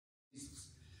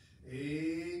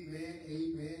Amen,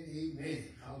 amen, amen.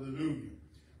 Hallelujah.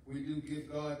 We do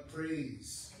give God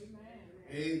praise.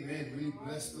 Amen. We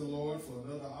bless the Lord for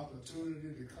another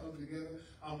opportunity to come together.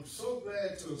 I'm so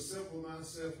glad to assemble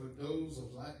myself with those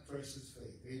of like precious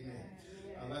faith. Amen.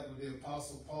 I like what the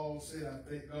Apostle Paul said. I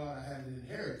thank God I have an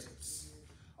inheritance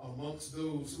amongst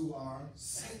those who are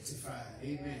sanctified.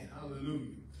 Amen.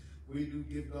 Hallelujah. We do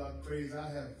give God praise.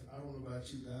 I don't know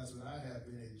about you guys, but I have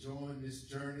been enjoying this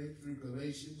journey through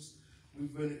Galatians.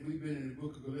 We've been in the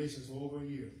book of Galatians for over a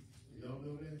year. Y'all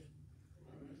know that?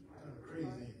 Kind of crazy,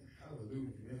 ain't it?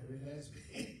 Hallelujah. Yeah, it has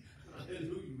been.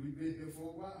 Hallelujah. We've been here for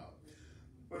a while.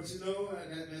 But you know,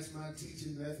 that's my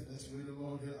teaching method. That's where the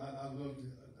Lord, I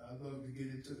love to get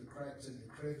into the cracks and the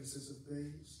crevices of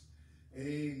things.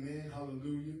 Amen.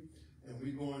 Hallelujah. And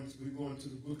we're going to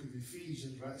the book of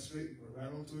Ephesians, right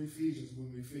on to Ephesians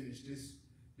when we finish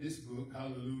this book.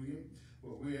 Hallelujah.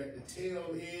 But we're at the tail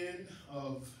end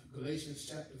of Galatians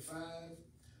chapter 5,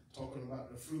 talking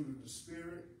about the fruit of the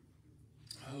Spirit.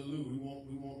 Hallelujah.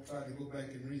 We won't try to go back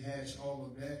and rehash all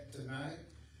of that tonight.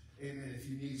 Amen. If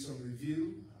you need some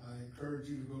review, I encourage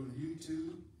you to go to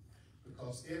YouTube,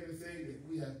 because everything that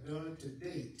we have done to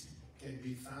date can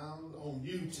be found on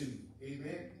YouTube.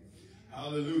 Amen.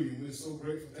 Hallelujah. We're so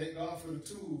grateful. Thank God for the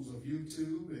tools of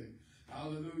YouTube. And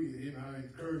hallelujah. And I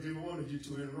encourage every one of you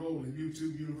to enroll in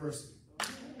YouTube University.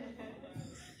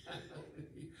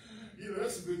 You know,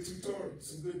 that's some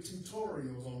good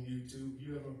tutorials on YouTube.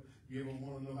 You ever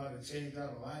want to know how to change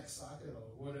out a light socket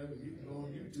or whatever, you can go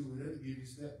on YouTube and it'll give you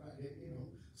step by step. You know,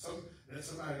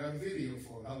 somebody got a video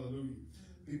for it. Hallelujah.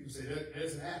 People say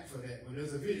there's an app for that. Well,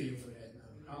 there's a video for that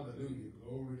now. Hallelujah.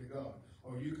 Glory to God.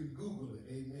 Or you can Google it.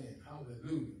 Amen.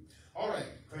 Hallelujah. All right.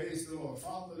 Praise the Lord.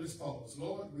 Father, let's pause.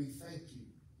 Lord, we thank you.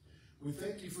 We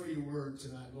thank you for your word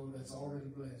tonight, Lord, that's already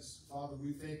blessed. Father,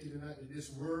 we thank you tonight that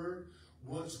this word,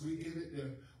 once we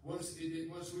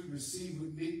receive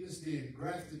with meekness the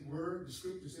engrafted word, the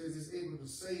scripture says it's able to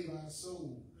save our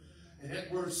soul. And that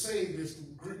word save is the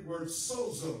Greek word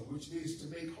sozo, which means to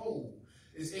make whole.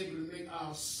 It's able to make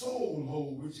our soul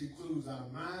whole, which includes our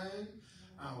mind,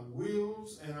 our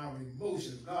wills, and our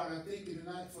emotions. God, I thank you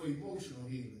tonight for emotional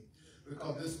healing,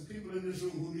 because there's some people in this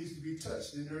room who needs to be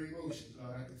touched in their emotions.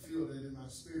 God, I can feel that in my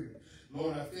spirit.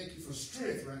 Lord, I thank you for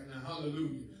strength right now.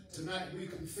 Hallelujah. Tonight we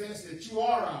confess that you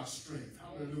are our strength.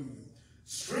 Hallelujah.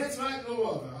 Strength like no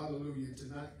other. Hallelujah.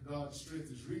 Tonight God's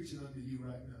strength is reaching unto you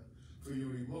right now for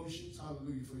your emotions.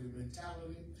 Hallelujah. For your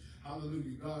mentality.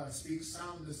 Hallelujah. God, I speak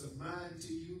soundness of mind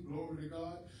to you. Glory to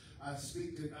God. I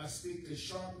speak the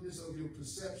sharpness of your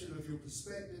perception, of your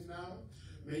perspective now.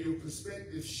 May your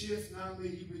perspective shift now. May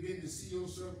you begin to see your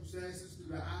circumstances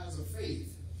through the eyes of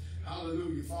faith.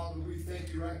 Hallelujah. Father, we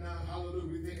thank you right now.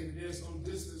 Hallelujah. We thank that there's no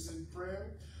distance in prayer.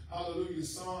 Hallelujah.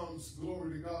 Psalms,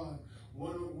 glory to God.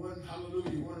 101,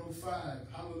 hallelujah, 105,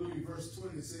 hallelujah, verse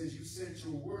 20 says, you sent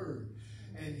your word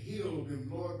and healed them.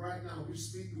 Lord, right now we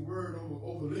speak the word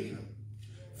over Lena.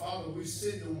 Father, we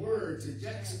send the word to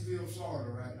Jacksonville, Florida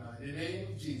right now in the name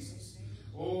of Jesus.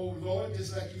 Oh, Lord,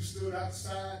 just like you stood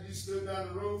outside, you stood down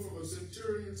the road from a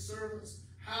centurion servant's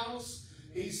house.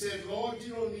 He said, Lord,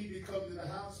 you don't need to come to the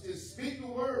house. Just speak the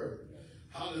word.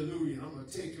 Hallelujah. And I'm going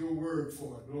to take your word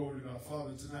for it. Glory to God.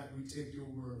 Father, tonight we take your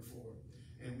word for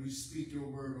it. And we speak your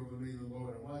word over Lena,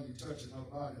 Lord. And while you're touching her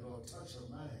body, Lord, touch her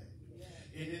mind.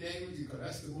 In the name of Jesus, because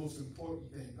that's the most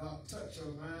important thing. God, touch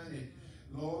her mind, and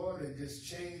Lord, and just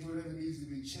change whatever needs to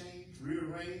be changed,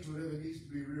 rearrange whatever needs to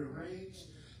be rearranged.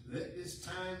 Let this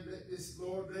time,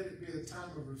 Lord, let it be a time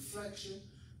of reflection.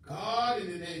 God,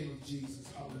 in the name of Jesus,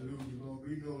 hallelujah, Lord,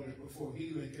 we know that before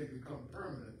healing can become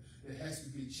permanent, it has to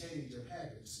be change of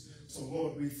habits. So,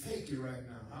 Lord, we thank you right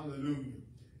now, hallelujah.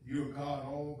 You're God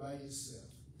all by yourself.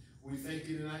 We thank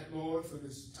you tonight, Lord, for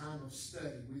this time of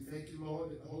study. We thank you,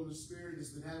 Lord, that the Holy Spirit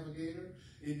is the navigator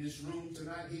in this room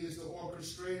tonight. He is the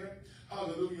orchestrator.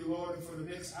 Hallelujah, Lord. And for the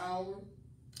next hour,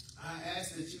 I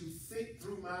ask that you think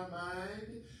through my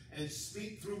mind and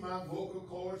speak through my vocal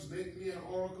cords. Make me an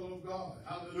oracle of God.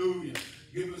 Hallelujah.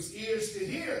 Give us ears to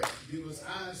hear. Give us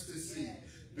eyes to see.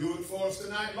 Do it for us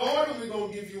tonight, Lord, and we're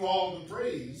going to give you all the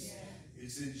praise.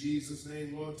 It's in Jesus'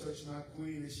 name, Lord. Touch my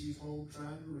queen as she's home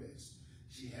trying to rest.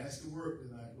 She has to work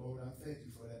tonight, Lord. I thank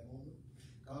you for that moment.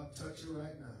 God, touch her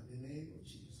right now in the name of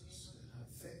Jesus. And I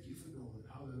thank you for doing it.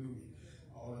 Hallelujah.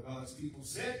 All of God's people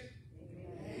said,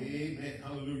 amen. Amen.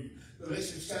 Hallelujah.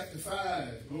 Galatians chapter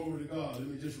 5. Glory to God. Let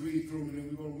me just read through and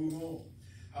then we're going to move on.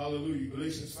 Hallelujah.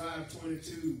 Galatians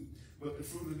 5:22. But the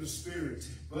fruit of the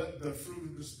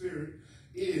Spirit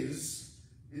is,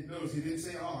 notice he didn't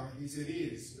say are, he said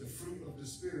is. The fruit of the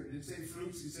Spirit. He didn't say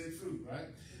fruits, he said fruit, right?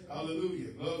 Hallelujah.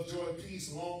 Love, joy,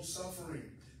 peace, long suffering,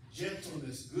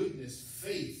 gentleness, goodness,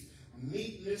 faith,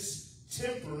 meekness,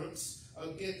 temperance.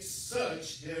 Against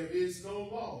such there is no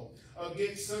law.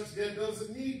 Against such there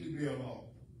doesn't need to be a law.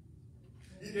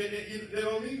 There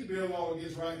don't need to be a law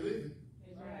against right living.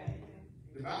 Right.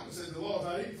 The Bible says the law is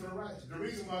not even for the righteous. The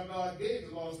reason why God gave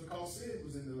the law is because sin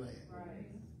was in the land. Right.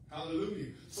 Hallelujah.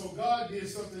 So God did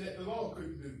something that the law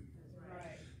couldn't do.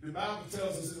 Right. The Bible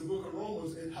tells us in the book of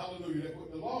Romans, and hallelujah, that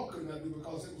what the law could not do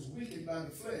because it was weakened by the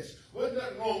flesh. Wasn't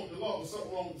nothing wrong with the law, but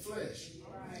something wrong with the flesh.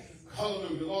 Right.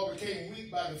 Hallelujah. The law became weak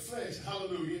by the flesh.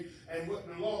 Hallelujah. And what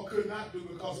the law could not do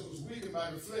because it was weakened by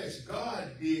the flesh,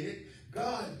 God did it.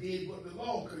 God did what the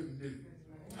law couldn't do.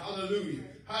 Hallelujah.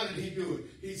 How did he do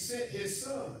it? He sent his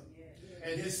son.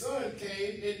 And his son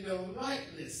came in the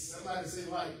likeness. Somebody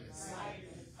say likeness.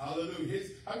 Hallelujah.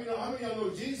 How many of y'all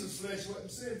know Jesus' flesh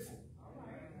wasn't sinful?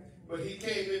 But he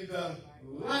came in the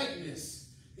likeness.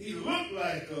 He looked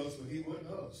like us, but he wasn't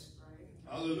us.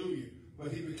 Hallelujah.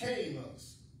 But he became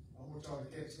us. I want y'all to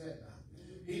catch that now.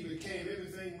 He became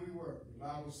everything we were. The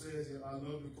Bible says, and I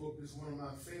love to quote this, one of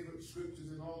my favorite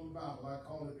scriptures in all the Bible. I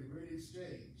call it the great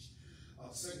exchange.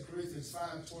 2 Corinthians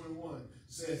 5:21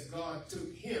 says God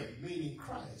took him, meaning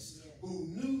Christ, who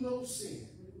knew no sin,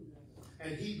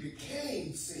 and he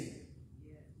became sin.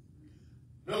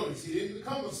 Notice, he didn't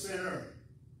become a sinner.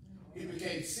 He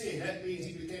became sin. That means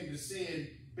he became the sin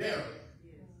bearer.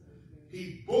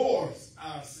 He bore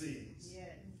our sins.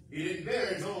 He didn't bear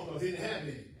his own because he didn't have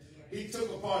any. He took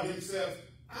upon himself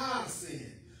our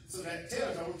sin. So that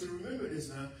tells you, I want you to remember this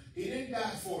now. He didn't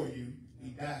die for you. He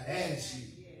died as you.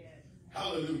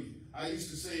 Hallelujah. I used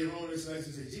to say in Romans, I used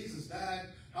to say, Jesus died.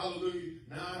 Hallelujah.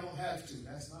 Now I don't have to.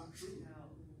 That's not true.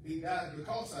 He died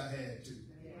because I had to.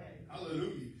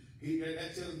 Hallelujah.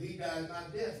 That tells me he died my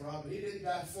death, Robert. He didn't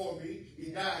die for me.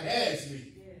 He died as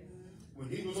me. When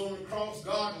he was on the cross,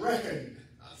 God reckoned.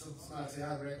 Somebody say,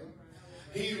 I reckon.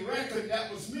 He reckoned that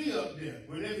was me up there.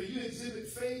 Whenever you exhibit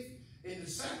faith in the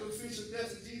sacrificial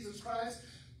death of Jesus Christ,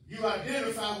 you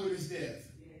identify with his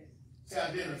death. Say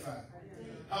identify.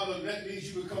 Hallelujah. That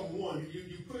means you become one.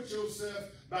 You put yourself,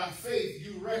 by faith,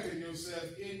 you reckon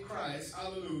yourself in Christ.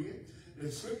 Hallelujah.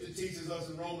 The scripture teaches us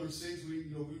in Romans 6,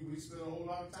 we spend a whole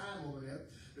lot of time over there.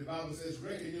 The Bible says,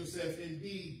 reckon yourself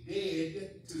indeed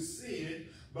dead to sin,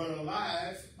 but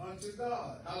alive unto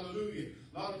God. Hallelujah.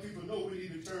 A lot of people know we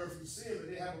need to turn from sin, but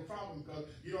they have a problem because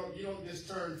you don't just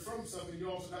turn from something, you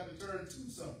also got to turn to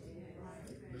something.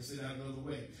 Let's say that another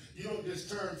way. You don't just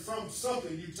turn from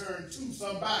something, you turn to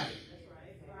somebody.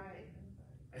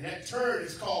 And that turn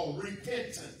is called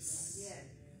repentance.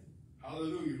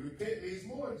 Hallelujah. Repent means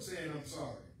more than saying I'm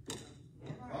sorry.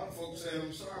 A lot of folks say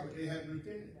I'm sorry, but they haven't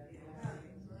repented.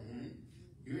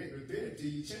 You ain't repented till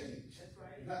you change.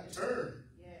 You got to turn.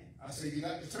 I say you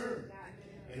got to turn.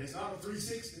 And it's not a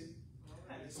 360.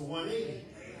 It's a 180.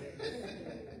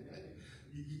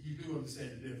 you do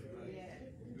understand the difference, right?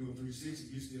 You do a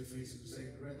 360, you still facing the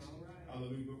same direction.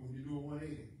 Hallelujah. But when you do a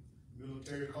 180, the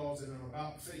military calls it an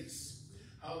about face.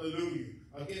 Hallelujah.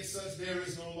 Against such there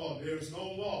is no law. There is no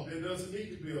law. There doesn't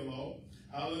need to be a law.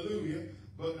 Hallelujah.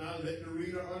 But now let the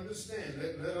reader understand.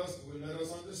 Let us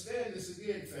understand this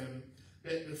again, family,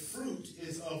 that the fruit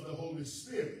is of the Holy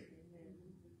Spirit.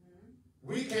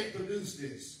 We can't produce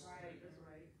this.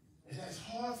 And that's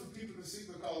hard for people to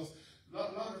see because a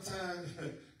lot of times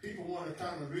people want to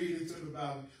kind of read into the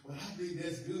Bible. Well, I believe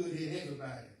that's good in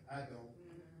everybody. I don't.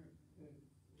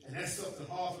 And that's something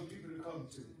hard for people to come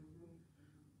to.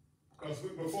 Because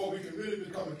before we can really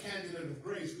become a candidate of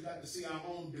grace, we got to see our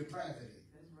own depravity.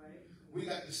 That's right. We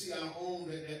got to see our own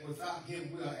that without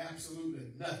him we are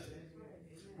absolutely nothing.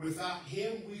 Without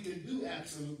him we can do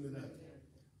absolutely nothing.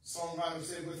 Songwriter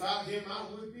said, without him I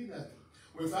would be nothing.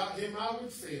 Without him I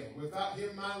would fail. Without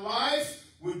him my life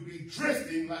would be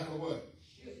drifting like a what?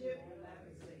 Ship without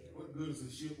a sail. What good is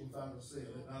a ship without a sail?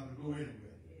 It's not going to go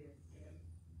anywhere.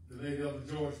 The late Elder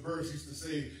George Burns used to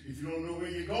say, if you don't know where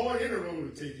you're going, any road will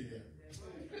take you there.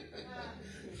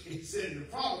 He said the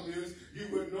problem is you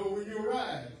wouldn't know when you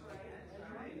arrived.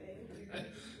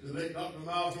 The late Dr.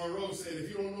 Miles Monroe said if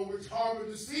you don't know which harbor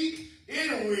to seek,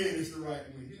 any wind is the right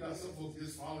wind. You got some folks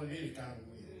just following any kind of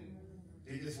wind.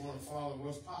 They just want to follow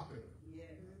what's popular.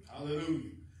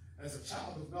 Hallelujah. As a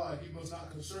child of God, you must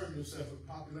not concern yourself with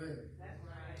popularity.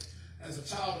 As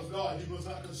a child of God, you must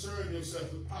not concern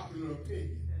yourself with popular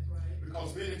opinion.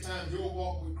 Because many times your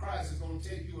walk with Christ is going to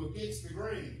take you against the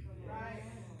grain.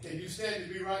 Can you stand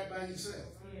to be right by yourself?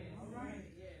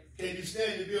 Can you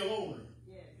stand to be a loner?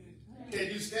 Can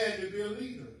you stand to be a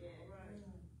leader?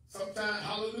 Sometimes,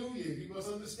 hallelujah, you must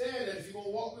understand that if you're going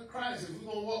to walk with Christ, if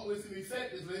we're going to walk with him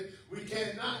effectively, we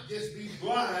cannot just be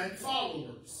blind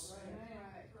followers.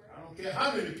 I don't care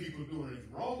how many people doing it.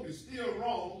 Wrong is still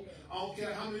wrong. I don't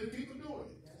care how many people doing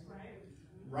it.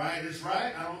 Right is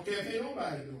right. I don't care if ain't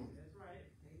nobody doing it.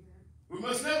 We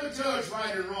must never judge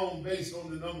right and wrong based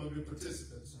on the number of the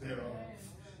participants thereof.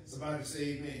 Somebody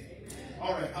say amen.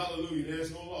 All right, hallelujah.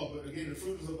 There's no law. But again, the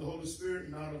fruit is of the Holy Spirit,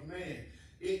 not of man.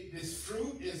 This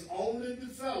fruit is only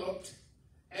developed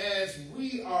as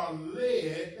we are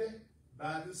led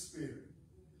by the Spirit.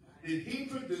 Then he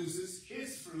produces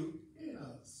his fruit in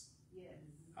us. Yes.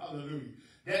 Hallelujah.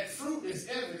 That fruit is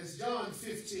evidence. John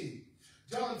 15.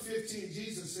 John 15,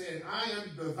 Jesus said, I am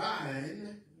the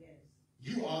vine. Yes.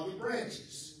 You are the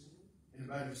branches.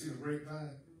 Anybody ever seen a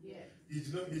grapevine? Yes. Did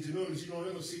you notice you don't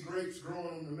ever see grapes growing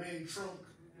on the main trunk?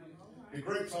 The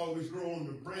grapes always grow on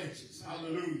the branches.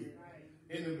 Hallelujah.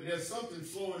 And there's something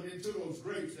flowing into those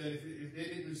grapes that if they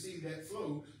didn't receive that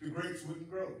flow, the grapes wouldn't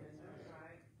grow.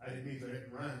 I didn't mean for that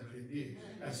to rhyme, but it did.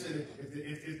 I said if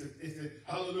the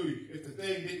hallelujah, if the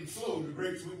thing didn't flow, the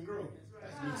grapes wouldn't grow.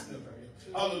 That's good stuff right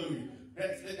here. Hallelujah.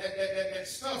 That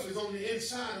stuff is on the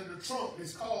inside of the trunk.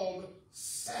 It's called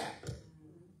sap.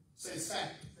 Say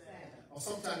sap. Or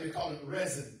sometimes they call it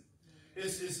resin.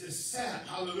 It's sap.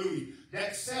 Hallelujah.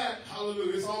 That sap,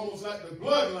 hallelujah, is almost like the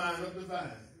bloodline of the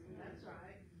vine.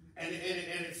 And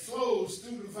it flows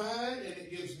through the vine, and it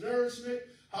gives nourishment.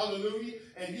 Hallelujah.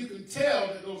 And you can tell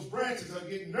that those branches are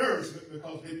getting nourishment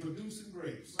because they're producing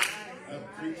grapes.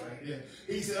 Right there.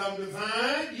 He said, I'm the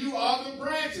vine, you are the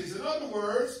branches. In other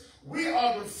words, we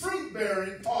are the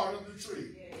fruit-bearing part of the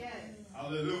tree. Yes.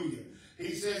 Hallelujah.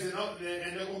 He says, and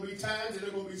there are going to be times and there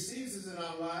are going to be seasons in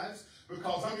our lives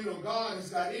because, God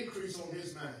has got increase on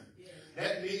his mind. Yes.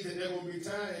 That means that there are going to be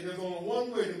times, and there's only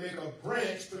one way to make a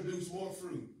branch produce more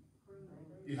fruit.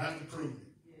 You have to prune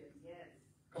it. Yes.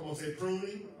 Come on, say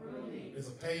pruning. It's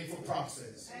a painful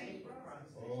process.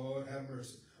 Lord have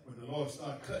mercy. When the Lord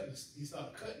started cutting, he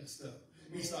started cutting stuff.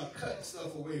 He started cutting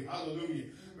stuff away. Hallelujah.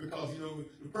 Because,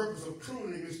 the purpose of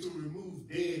pruning is to remove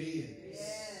dead ends.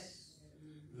 Yes.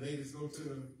 Ladies go to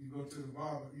the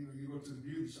barber, you go to the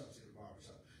beauty shop, say the barber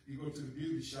shop. You go to the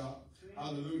beauty shop,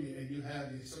 hallelujah, and you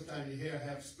have, sometimes your hair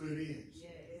have split ends.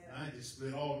 I just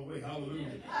split all the way,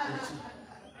 hallelujah.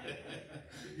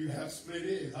 You have split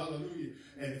ends, hallelujah.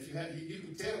 And if you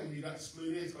can tell when you got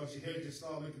split ends because your hair just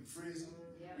started looking frizzy.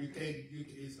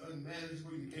 It's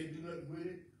unmanageable. You can't do nothing with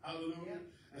it, hallelujah.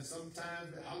 And sometimes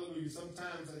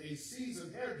a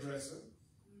seasoned hairdresser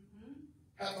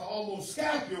have to almost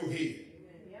scalp your head.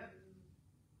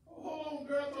 Oh, hold on,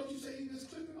 girl, don't you say you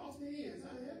just clipping off the ends?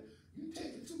 You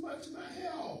taking too much of my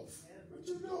hair off. What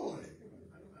you doing?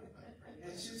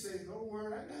 And she says, don't worry,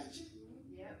 I got you.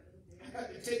 I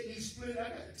got to take these split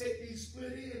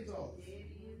ends off.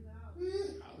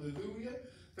 Hallelujah.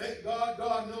 Thank God,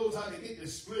 God knows how to get the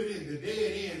split ends, the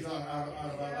dead ends out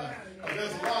of our life. Because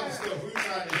there's a lot of stuff we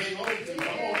trying to hang on to.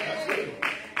 Come on, that's good.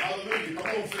 Hallelujah. Come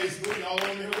on, Facebook. Y'all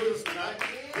on here with us tonight.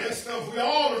 There's stuff we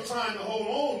all are trying to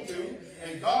hold on to,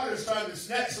 and God is trying to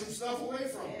snatch some stuff away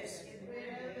from us.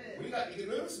 We got to get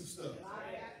rid of some stuff.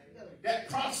 That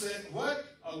process, what?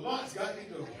 A lot's got to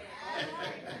go.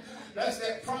 That's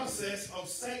that process of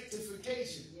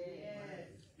sanctification.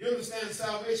 You understand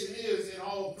salvation is in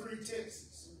all three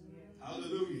tenses.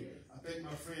 Hallelujah. I think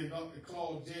my friend Dr.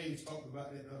 Claude James talked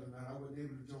about that the other night. I wasn't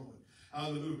able to join.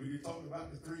 Hallelujah. You talked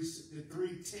about the three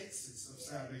tenses of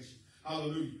salvation.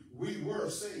 Hallelujah. We were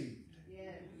saved.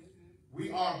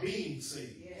 We are being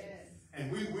saved.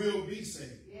 And we will be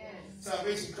saved.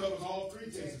 Salvation covers all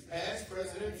three tenses, past,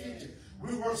 present, and future.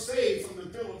 We were saved from the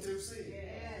penalty of sin.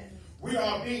 We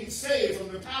are being saved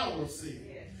from the power of sin.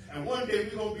 And one day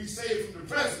we're going to be saved from the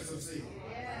presence of sin.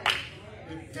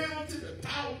 The penalty, the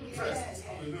power, the presence.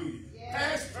 Hallelujah.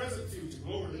 Past, present, future.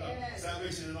 Glory to God.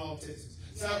 Salvation in all tenses.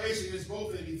 Salvation is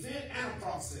both an event and a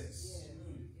process.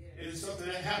 It is something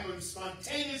that happens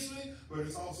spontaneously, but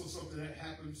it's also something that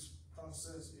happens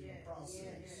in the process.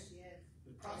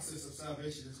 The process of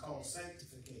salvation is called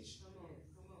sanctification.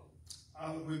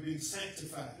 We're being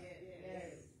sanctified.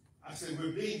 I said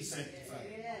we're being sanctified.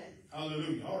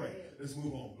 Hallelujah. All right, let's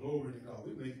move on. Glory to God.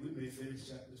 We may finish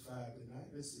chapter 5 tonight.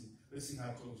 Let's see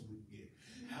how close we can get.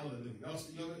 Hallelujah.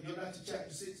 Y'all got to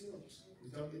chapter 6 notes?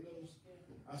 Did y'all get those?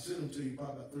 I sent them to you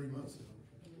probably about 3 months ago.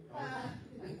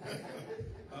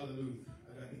 Hallelujah.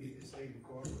 I got to get this thing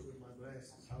recorded with my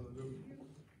glasses. Hallelujah.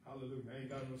 Hallelujah. I ain't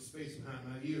got enough space behind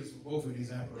my ears for both of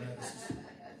these apparatuses.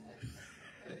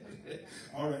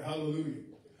 All right. Hallelujah.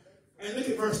 And look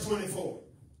at verse 24.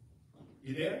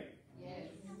 You there?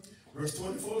 Yes. Verse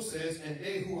 24 says, and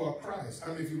they who are Christ.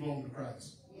 How many of you belong to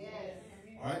Christ? Yes.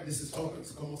 All right, this is talking,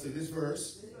 so come on, say this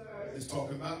verse is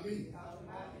talking about me.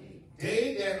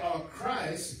 They that are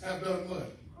Christ have done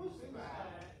what?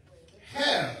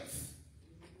 Have.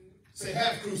 Say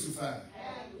have crucified.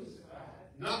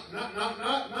 Not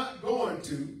going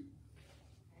to.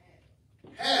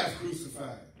 Have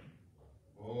crucified.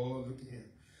 Oh, look at him.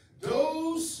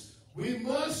 Those, we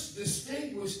must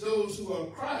distinguish those who are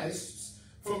Christ's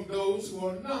from those who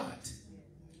are not.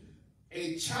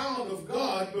 A child of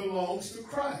God belongs to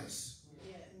Christ.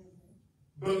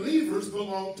 Believers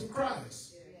belong to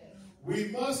Christ. We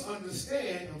must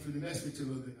understand, I'm going to mess with you a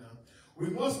little bit now. We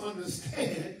must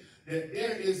understand that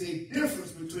there is a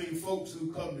difference between folks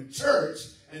who come to church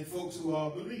and folks who are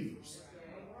believers.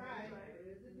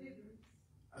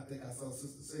 I think I saw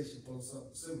Sister Station post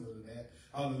something similar to that.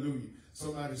 Hallelujah.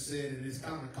 Somebody said, and it's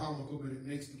kind of comical, but it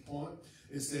makes the point.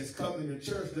 It says, coming to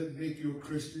church doesn't make you a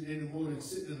Christian any more than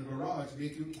sitting in the garage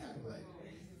make you a Cadillac.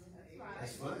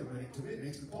 That's funny, but to me it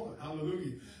makes the point.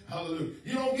 Hallelujah. Hallelujah.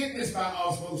 You don't get this by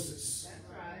osmosis. That's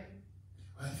right.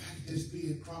 Well, if I could just be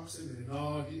in proximity.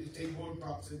 No, it takes more than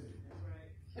proximity.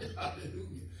 That's right.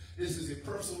 Hallelujah. This is a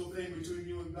personal thing between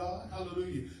you and God.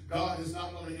 Hallelujah. God is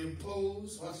not going to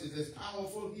impose. Watch this. As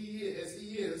powerful he is, as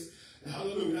he is.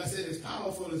 Hallelujah. I said as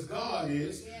powerful as God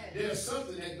is, there's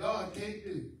something that God can't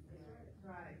do.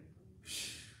 Right.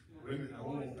 Wait a minute. Now,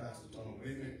 hold on, Pastor Tom.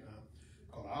 Wait a minute now.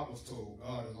 Because I was told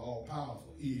God is all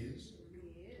powerful. He is.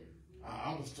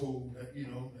 I was told that,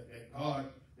 that God,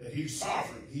 that he's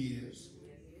sovereign. He is.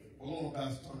 Hold on,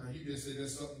 Pastor Tom. Now, you just said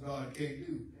there's something God can't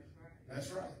do. That's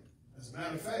right. As a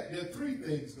matter of fact, there are three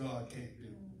things God can't do.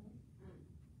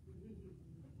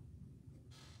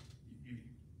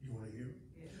 You want to hear it?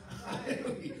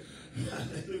 Hallelujah.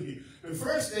 Hallelujah. The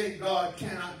first thing God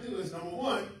cannot do is, number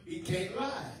one, he can't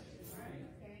lie.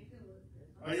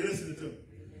 Are you listening to me?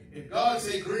 If God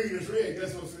say green is red,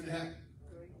 guess what's going to happen?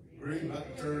 Green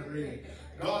about to turn red.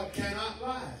 God cannot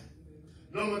lie.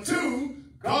 Number two,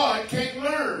 God can't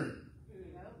learn.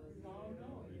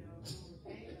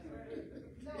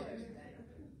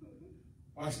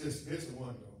 Watch this. Here's the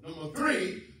one, though. Number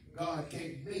three, God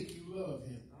can't make you love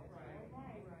him.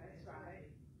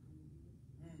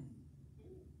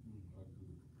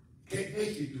 Can't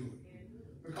make you do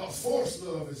it. Because forced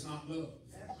love is not love.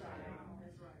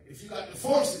 If you got to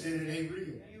force it, then it ain't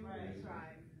real.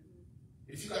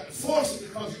 If you got to force it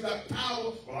because you got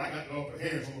power, well, I got the upper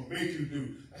hand, so I'm going to make you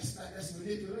do. That's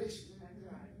manipulation.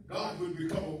 God would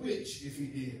become a witch if he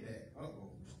did that. Uh-oh.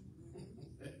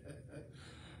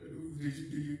 Do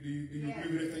you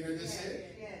agree with everything I just said?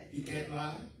 He can't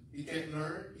lie. He can't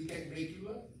learn. He can't make you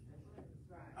love him.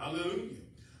 Hallelujah.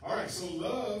 All right, so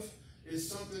love is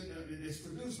something that is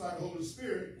produced by the Holy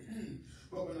Spirit.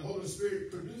 But when the Holy Spirit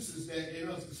produces that in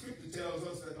us, the scripture tells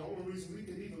us that the only reason we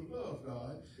can even love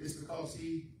God is because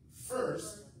he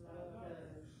first.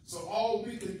 So all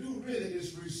we can do really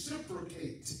is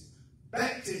reciprocate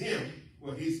back to him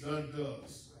what he's done to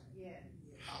us.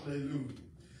 Hallelujah.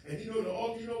 And you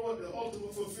know what the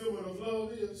ultimate fulfillment of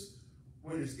love is?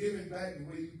 When it's given back the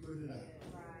way you put it out.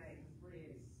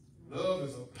 Love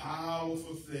is a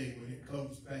powerful thing when it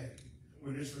comes back,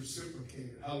 when it's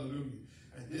reciprocated. Hallelujah.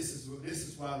 And this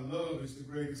is why love is the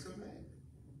greatest commandment.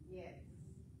 Yes.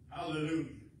 Hallelujah.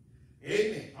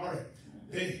 Amen. All right.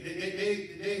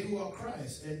 They who are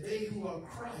Christ, and they who are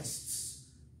Christ's,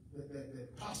 the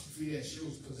apostrophe that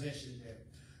shows possession there.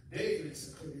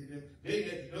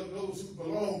 Those who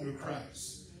belong to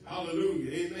Christ.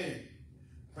 Hallelujah. Amen.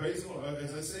 Praise the Lord.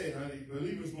 As I said,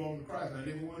 believers belong to Christ. Now,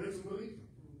 everyone is a believer.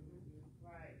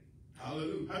 Right.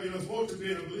 Hallelujah. I mean, there's more to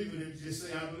being a believer than just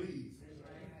say, I believe.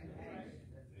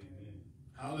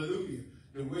 Hallelujah.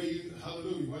 The way you,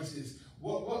 hallelujah, watch this.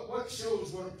 What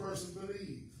shows what a person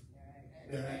believes?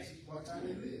 Their actions. Watch how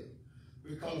they live.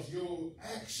 Because your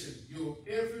action, your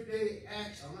everyday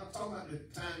action, I'm not talking about the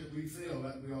time that we fail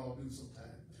like we all do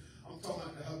sometimes. I'm talking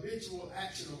about the habitual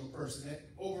action of a person, that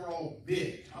overall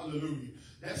bent. Hallelujah.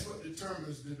 That's what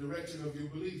determines the direction of your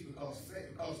belief,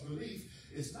 because belief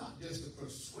is not just a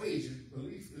persuasion.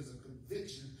 Belief is a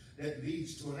conviction that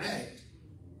leads to an act.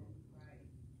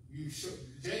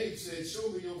 James said, show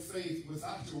me your faith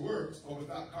without your works or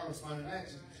without corresponding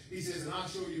action. He says, and I'll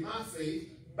show you my faith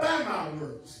by my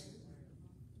works.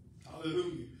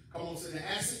 Hallelujah. Come on, say the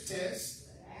acid test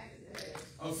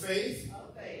of faith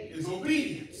is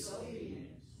obedience.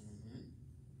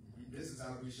 This is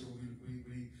how we show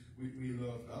we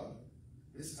love God.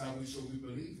 This is how we show we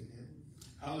believe in him.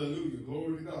 Hallelujah.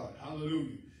 Glory to God.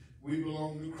 Hallelujah. We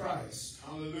belong to Christ.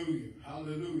 Hallelujah.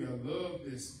 Hallelujah. I love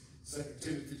this. 2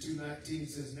 Timothy 2:19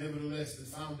 says, nevertheless, the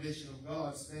foundation of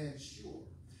God stands sure.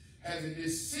 Having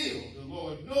this seal, the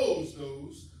Lord knows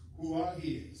those who are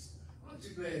his. Aren't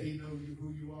you glad he knows you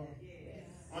who you are? Yes.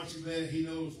 Aren't you glad he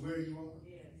knows where you are?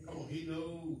 Yes. Come on, he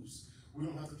knows. We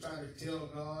don't have to try to tell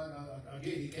God.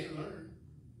 Again, he can't learn.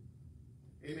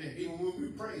 Amen. Even when we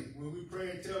pray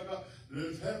and tell God,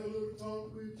 let's have a little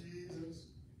talk with Jesus.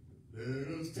 Let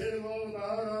us tell him all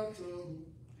about our trouble.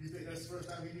 You think that's the first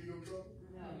time he knew your trouble?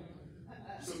 No.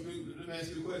 So let me ask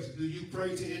you the question. Do you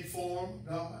pray to inform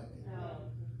God? No.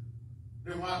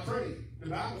 Then why pray? The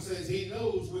Bible says he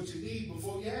knows what you need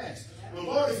before you ask. Well,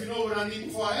 Lord, if you know what I need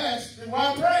before I ask, then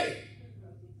why pray?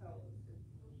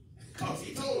 Because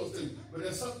he told us to. But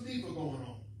there's something deeper going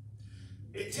on.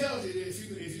 It tells you that if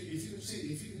you can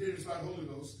hear this by the Holy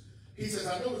Ghost, he says,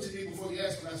 I know what you need before you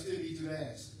ask, but I still need you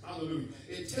to ask. Hallelujah.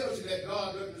 It tells you that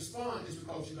God doesn't respond just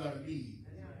because you got a need.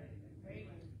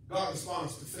 God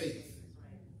responds to faith.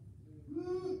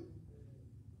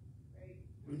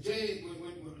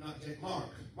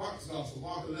 Mark's gospel,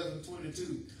 Mark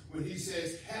 11:22, when he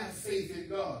says, have faith in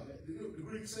God. The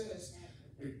Greek says,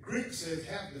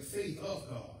 have the faith of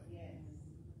God.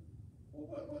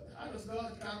 Well, how does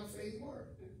God kind of faith work?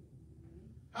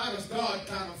 How does God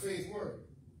kind of faith work?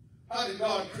 How did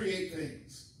God create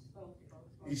things?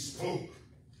 He spoke.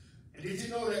 And did you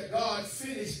know that God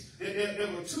finished? There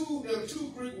were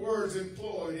two Greek words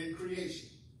employed in creation.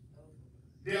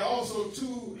 There are also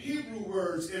two Hebrew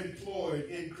words employed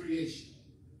in creation.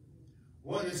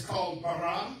 One is called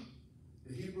bara,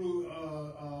 the Hebrew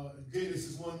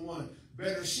Genesis 1:1.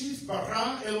 Bereshit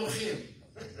bara Elohim.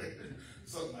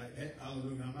 Something like that.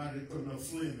 Hallelujah. I might have put enough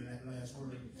phlegm in that last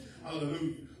word.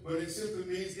 Hallelujah. But it simply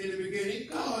means in the beginning,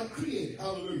 God created.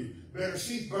 Hallelujah.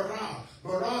 Bereshit bara.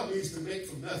 Bara means to make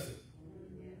from nothing.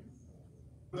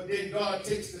 But then God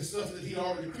takes the stuff that he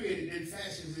already created and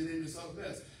fashions it into something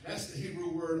else. That's the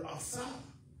Hebrew word asa.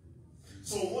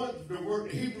 So the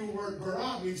Hebrew word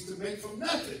bara means to make from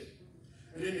nothing.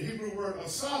 And then the Hebrew word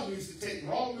asa means to take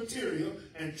raw material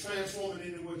and transform it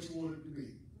into what you want it to be.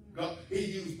 God, he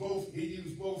used both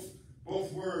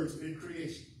words in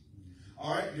creation.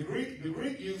 All right, the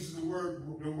Greek uses the word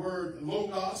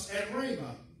logos and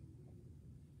rhema.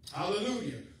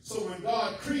 Hallelujah. So when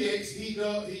God creates, he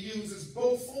uses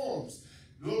both forms.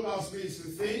 Logos means to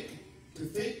think,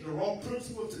 the raw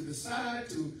principle, to decide,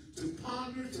 to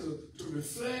ponder, to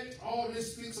reflect. All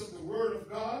this speaks of the word of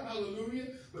God. Hallelujah.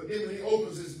 But then when he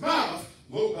opens his mouth,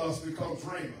 logos becomes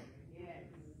rhema.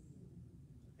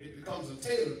 It becomes a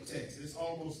tailored text. It's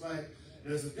almost like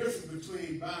there's a difference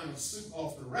between buying a suit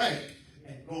off the rack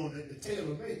and going to the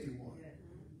tailor make you one.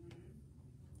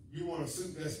 You want a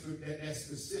suit that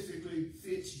specifically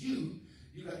fits you,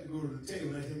 you got to go to the tailor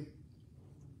and let him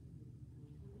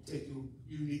take your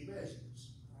unique measurements.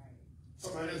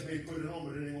 Somebody else may put it on,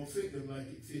 but it ain't going to fit them like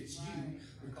it fits you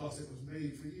because it was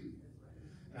made for you.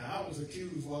 Now, I was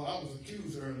accused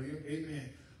earlier,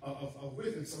 amen, of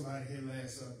whipping somebody here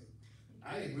last Sunday.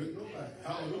 I ain't whipped nobody.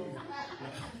 Hallelujah.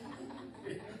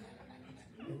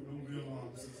 No real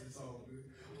alarm, sister. It's all good.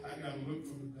 I got to look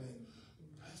for the thing.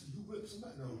 You whip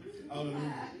somebody? No.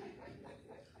 Hallelujah.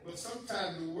 But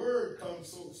sometimes the word comes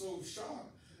so sharp.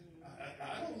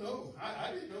 I don't know.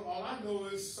 I didn't know. All I know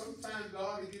is sometimes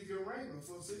God will give you a rhema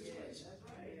for a situation.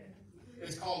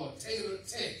 It's called a tailored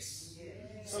text.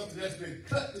 Something that's been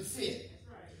cut to fit.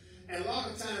 And a lot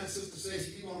of times, Sister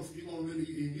says, you're gonna really,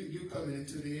 you're coming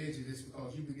into the edge of this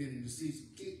because you're beginning to see some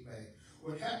kickback.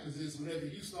 What happens is whenever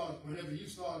you start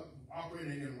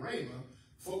operating in rhema,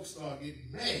 folks start getting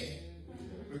mad.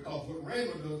 Because what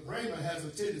rhema does, rhema has a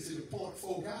tendency to point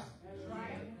folk out.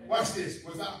 Watch this,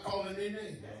 without calling their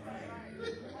name.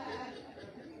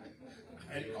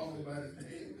 I ain't calling by his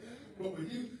name. But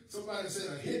when somebody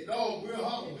said a hit dog will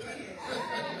holler.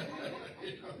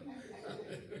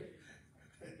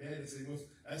 Daddy said,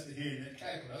 that's the hen, that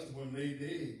cackle, that's the one laid the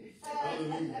egg.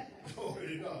 Hallelujah. Glory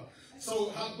to God.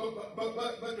 So,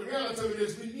 but the reality of it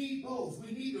is we need both.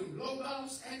 We need the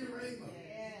logos and the rhema.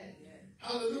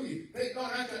 Hallelujah. Thank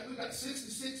God we got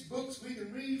 66 books we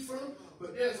can read from,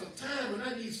 but there's a time when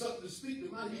I need something to speak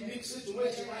to my unique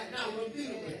situation right now what I'm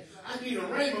dealing with. I need a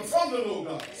rhema from the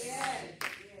logos.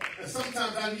 And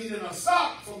sometimes I need an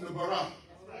asap from the bara.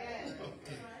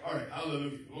 Okay. All right,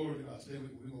 hallelujah. Glory to God. Stay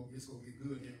with me. It's going to get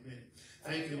good in a minute.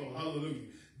 Thank you, Lord. Hallelujah.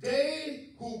 They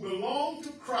who belong to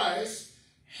Christ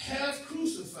have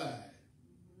crucified.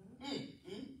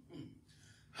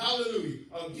 Hallelujah.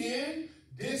 Again,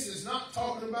 this is not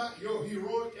talking about your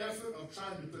heroic effort of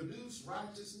trying to produce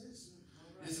righteousness.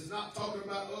 This is not talking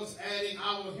about us adding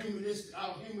our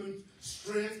human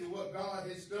strength to what God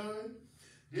has done.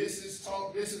 This is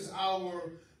not,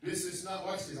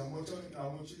 watch this, I want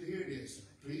you to hear this.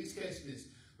 Please catch this.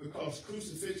 Because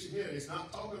crucifixion here is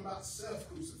not talking about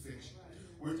self-crucifixion.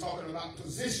 We're talking about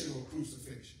positional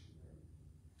crucifixion.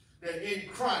 That in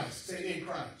Christ, say in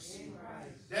Christ. In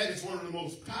Christ. That is one of the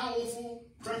most powerful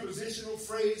prepositional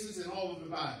phrases in all of the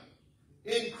Bible.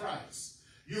 In Christ.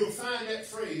 You'll find that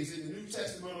phrase in the New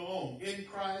Testament alone. In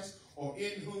Christ, or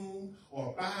in whom,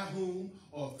 or by whom,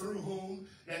 or through whom.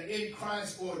 That in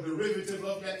Christ, or a derivative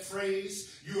of that phrase,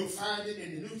 you'll find it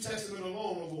in the New Testament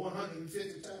alone over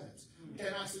 150 times.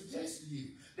 Can I suggest to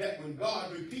you that when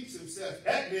God repeats himself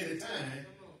that many times,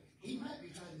 he might be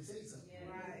trying to say something.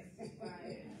 Right.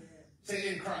 Say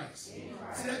in Christ. In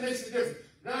Christ. See, that makes a difference.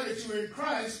 Now that you're in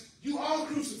Christ, you are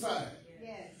crucified.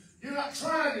 Yes. You're not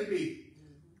trying to be.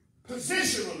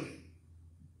 Positionally.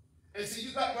 And see,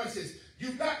 you got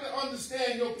to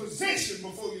understand your position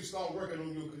before you start working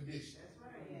on your condition. That's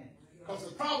right. Because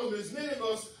the problem is many of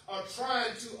us are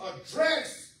trying to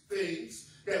address things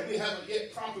that we haven't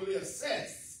yet properly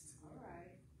assessed. All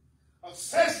right.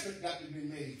 Assessment got to be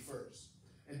made first.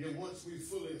 And then once we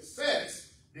fully assess,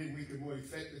 then we can more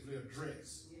effectively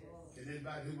address. Yes. Can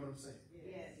anybody hear what I'm saying?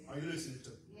 Yes. Are you listening to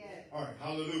me? Yes. All right,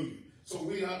 hallelujah. So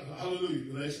we are, hallelujah,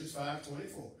 Galatians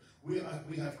 5:24. We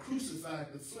have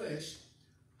crucified the flesh,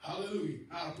 hallelujah,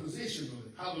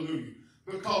 positionally, hallelujah.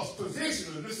 Because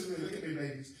positionally, listen to me, look at me,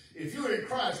 ladies. If you're in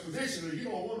Christ positionally, you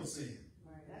don't want to sin.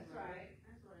 That's right.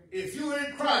 If you're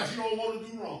in Christ, you don't want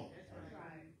to do wrong. That's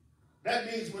right. That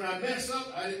means when I mess up,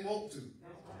 I didn't want to.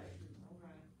 That's right.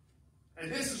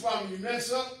 And this is why when you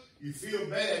mess up, you feel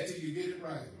bad till you get it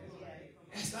right.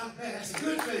 That's not bad. That's a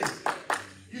good thing.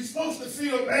 You're supposed to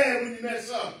feel bad when you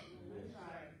mess up.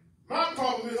 My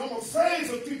problem is I'm afraid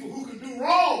of people who can do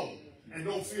wrong and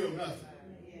don't feel nothing.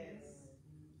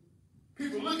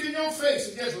 People look in your face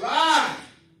and just lie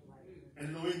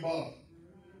and don't even bother.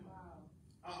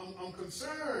 I'm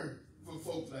concerned for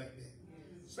folks like that.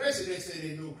 Especially they say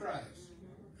they know Christ.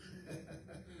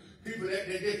 People that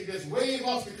they can just wave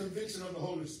off the conviction of the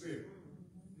Holy Spirit.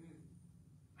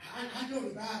 I know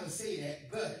the Bible say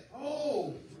that, but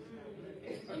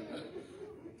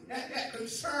that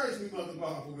concerns me, Mother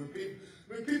Barbara,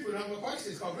 when people don't watch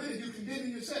this, because really you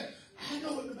condemn yourself. I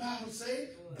know what the Bible says,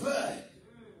 but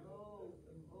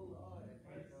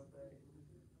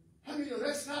how many know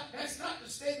that's not the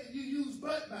statement you use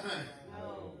but behind?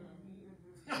 No.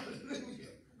 Hallelujah.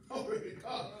 Glory to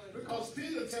God. Because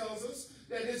Peter tells us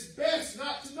that it's best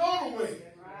not to know the way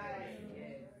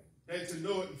than to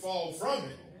know it and fall from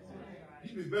it.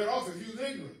 You'd be better off if you was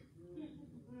ignorant.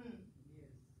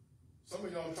 Some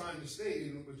of y'all trying to stay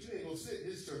ignorant, but you ain't going to sit in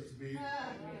this church to be ignorant.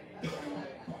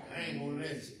 I ain't going to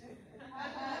let you.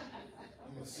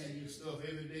 I'm going to send you stuff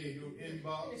every day in your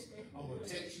inbox. I'm going to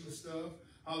text you stuff.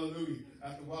 Hallelujah.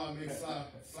 After a while, I may fly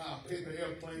a paper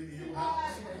airplane to your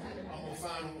house. I'm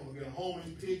going to get a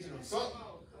homing pigeon or something.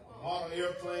 A model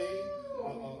airplane.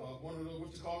 One of those,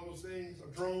 what you call those things? A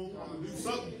drone. I'm going to do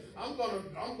something. I'm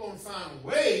going to find a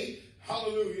way.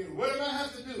 Hallelujah. Whatever I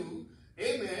have to do,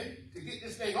 amen, to get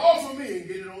this thing off of me and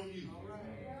get it on you. All right.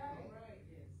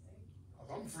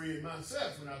 I'm freeing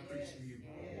myself when I preach to you.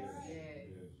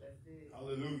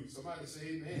 Hallelujah. Somebody say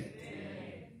amen.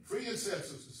 Free yourself,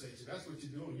 Sister Sacha. That's what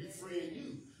you're doing. You're freeing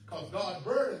you. Because God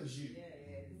burdens you.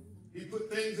 He put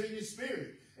things in your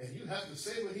spirit. And you have to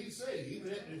say what he says,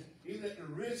 even at the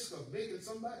risk of making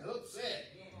somebody upset.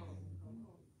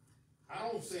 I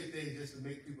don't say things just to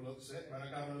make people upset, but I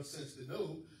got enough sense to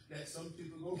know that some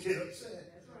people go get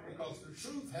upset. Because the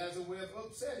truth has a way of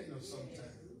upsetting us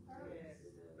sometimes.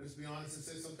 Let's be honest and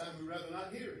say sometimes we'd rather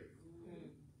not hear it.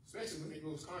 Especially when it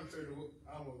goes contrary to what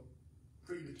our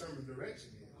predetermined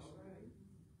direction is.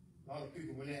 A lot of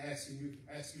people, when they ask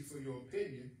you for your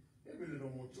opinion, they really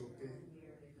don't want your opinion.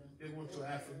 They want your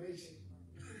affirmation.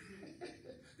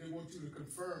 They want you to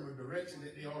confirm a direction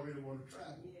that they already want to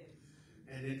travel.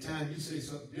 And in time you say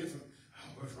something different,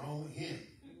 what's wrong with him?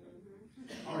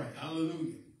 All right,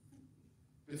 hallelujah.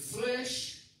 The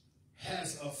flesh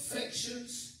has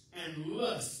affections and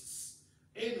lusts,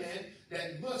 amen,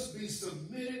 that must be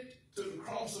submitted to the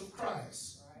cross of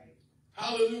Christ.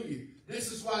 Hallelujah.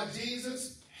 This is why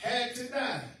Jesus had to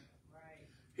die.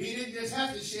 He didn't just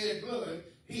have to shed blood,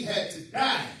 he had to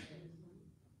die.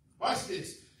 Watch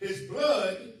this. His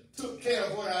blood took care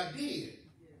of what I did,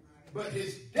 but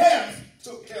his death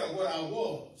took care of what I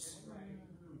was.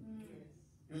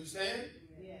 You understand?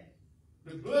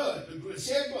 The blood, the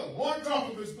shed blood, one drop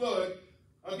of his blood.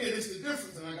 Again, it's the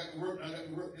difference, and I got to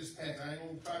work this path. I ain't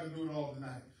going to try to do it all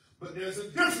tonight. But there's a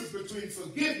difference between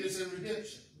forgiveness and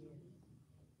redemption.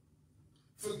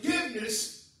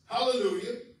 Forgiveness,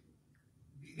 hallelujah,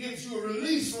 gives you a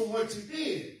release from what you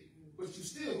did, but you're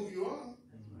still who you are.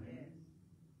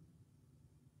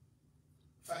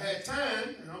 If I had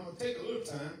time, and I'm going to take a little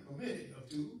time, a minute or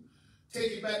two,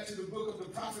 take you back to the book of the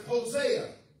prophet Hosea.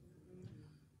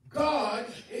 God,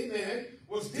 amen,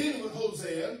 was dealing with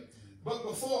Hosea, but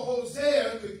before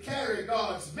Hosea could carry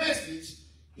God's message,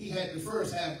 he had to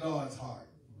first have God's heart.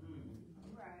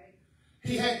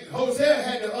 Hosea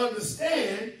had to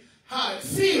understand how it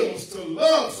feels to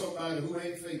love somebody who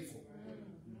ain't faithful.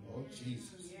 Oh, Jesus.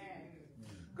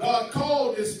 God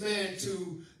called this man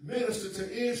to minister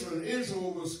to Israel, and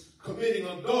Israel was committing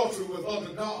adultery with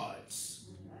other gods.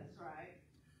 That's right.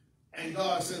 And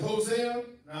God said, Hosea,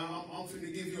 now I'm going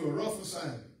to give you a rough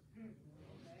assignment.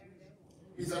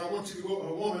 He said, I want you to go to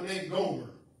a woman named Gomer.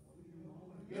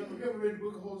 You ever read the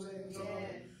book of Hosea?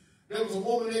 Yes. There was a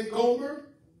woman named Gomer,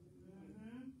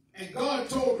 and God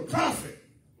told the prophet.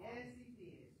 Yes, he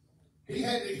did. He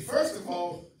had to, first of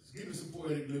all, give me some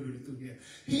poetic liberty through here.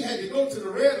 He had to go to the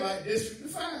red light district to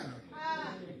find her.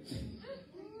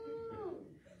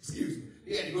 Excuse me.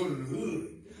 He had to go to the hood.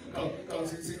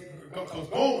 Because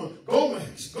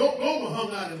Gomer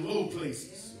hung out in low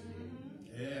places.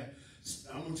 Yeah.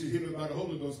 I want you to hear me about the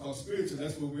Holy Ghost, because spiritually,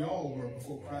 that's where we all were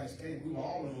before Christ came. We were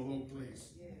all in a low place.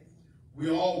 We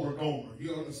all were Gomer.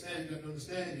 You understand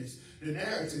this? The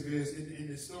narrative is, in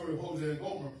the story of Hosea and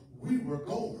Gomer, we were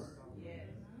Gomer.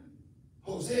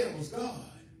 Hosea was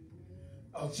God.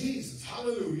 Oh, Jesus.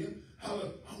 Hallelujah.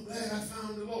 Hallelujah. I'm glad I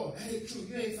found the Lord. That ain't true.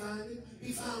 You ain't found him.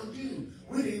 He found you.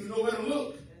 We didn't even know where to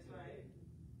look.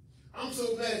 I'm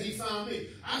so glad he found me.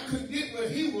 I couldn't get where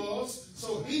he was,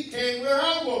 so he came where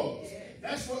I was.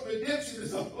 That's what redemption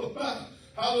is all about.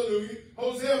 Hallelujah.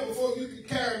 Hosea, before you can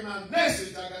carry my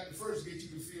message, I got to first get you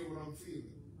to feel what I'm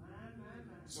feeling.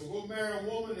 So go marry a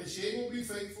woman and she ain't going to be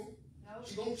faithful.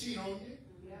 She's going to cheat on you.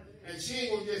 And she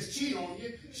ain't going to just cheat on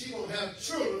you. She's going to have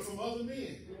children from other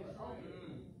men.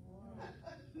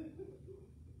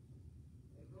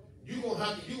 You're going to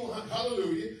have,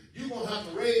 hallelujah, you're going to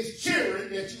have to raise children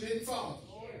that you didn't father.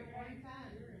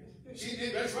 She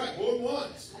did, that's right, more than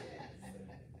once.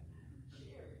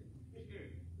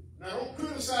 Now, don't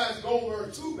criticize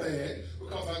Gomer too bad,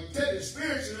 because I can tell you,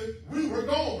 spiritually, we were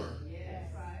Gomer.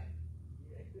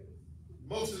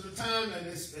 Most of the time, and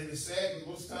it's sad, but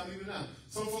most of the time even now,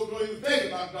 some folks don't even think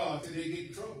about God till they get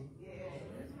in trouble.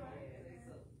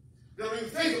 They don't even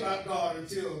think about God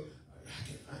until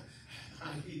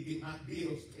I need to get my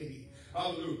bills paid.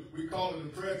 Hallelujah. We call it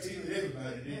the prayer team and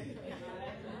everybody did.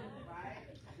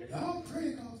 Y'all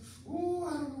pray because, oh, I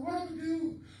don't know what to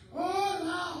do. Oh,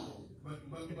 no. But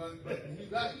when you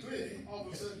got plenty, all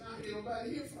of a sudden, now ain't nobody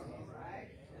here from you.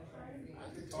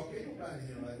 I can talk to anybody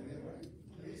here like that, right?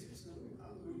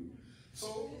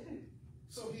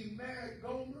 So he married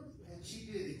Gomer, and she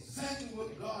did exactly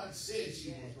what God said she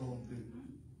was going to do.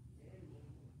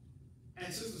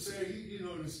 And Sister Sarah, you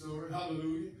know the story.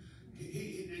 Hallelujah.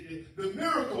 The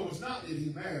miracle was not that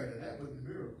he married her. That wasn't the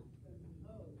miracle.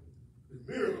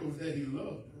 The miracle was that he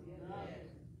loved her.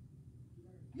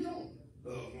 You don't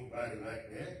love nobody like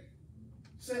that.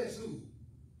 Says who?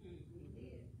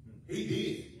 He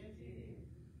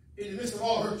did. In the midst of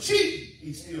all her cheating,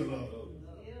 he still loved her.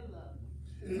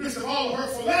 In the midst of all of her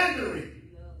philandering,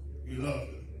 he loved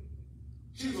her.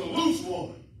 She was a loose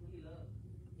woman.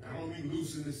 I don't mean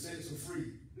loose in the sense of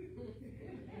free.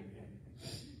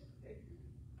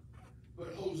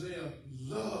 But Hosea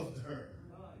loved her.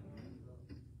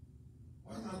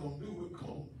 What am I going to do with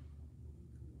Gomer?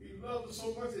 He loved her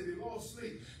so much that he lost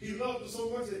sleep. He loved her so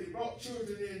much that he brought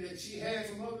children in that she had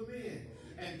from other men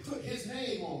and put his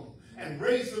name on them and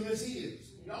raised them as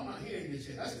his. Y'all not hearing this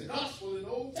yet. That's the gospel in the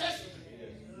Old Testament.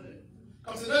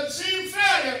 Because it doesn't seem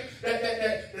fair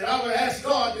that I would ask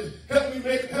God to help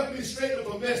me straighten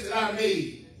up a mess that I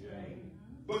made.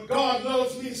 But God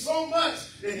loves me so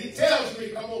much that he tells me,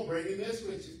 come on, bring a mess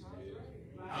with you.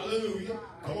 Hallelujah.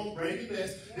 Come on, bring a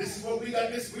mess. This is what we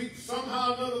got this week.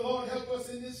 Somehow or another, Lord, help us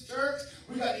in this church.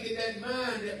 We got to get that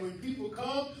mind that when people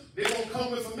come, they're going to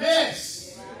come with a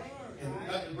mess. And we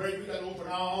got to open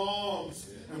our arms.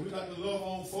 And we got to love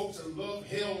on folks and love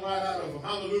hell right out of them.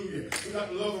 Hallelujah. We got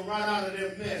to love them right out of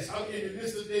their mess. Out in the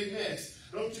midst of their mess.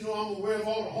 Don't you know I'm aware of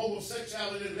all the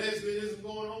homosexuality and lesbianism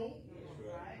going on?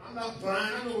 I'm not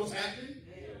blind. I know what's happening.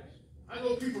 I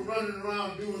know people running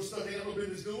around doing stuff they have no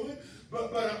business doing.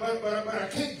 But I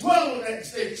can't dwell on that and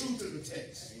stay true to the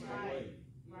text. Right.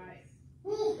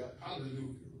 Woo.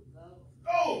 Hallelujah.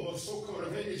 Oh, but so cold.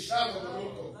 I've had this shout of the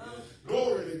local.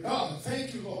 Glory to God.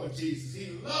 Thank you, Lord Jesus.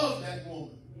 He loved that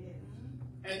woman.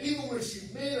 And even when she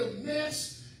made a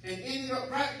mess and ended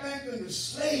up right back in the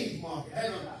slave market.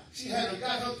 She had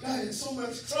got in so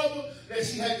much trouble that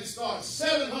she had to start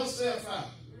selling herself out.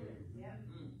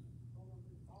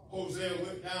 Hosea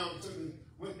went down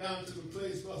to the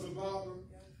place, Brother Barbara,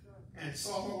 and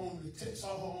saw her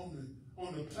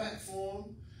on the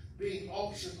platform being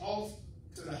auctioned off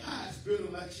to the highest bidder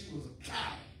like she was a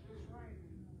cow.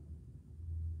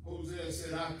 Hosea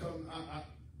said,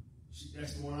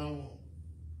 that's the one I want.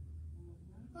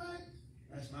 Right?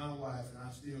 That's my wife, and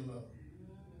I still love her.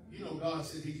 You know, God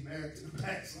said he's married to the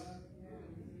backside.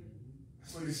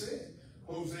 That's what he said.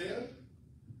 Hosea,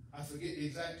 I forget the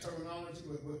exact terminology,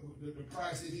 but the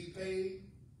price that he paid.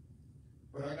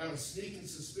 But I got a sneaking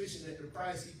suspicion that the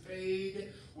price he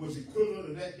paid was equivalent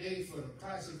of that day for the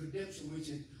price of redemption,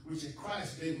 which in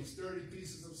Christ's day was 30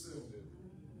 pieces of silver.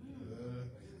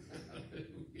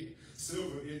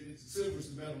 Silver's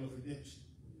the metal of redemption.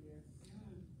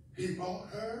 He bought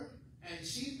her, and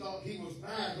she thought he was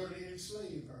buying her to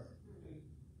enslave her.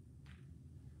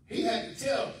 He had to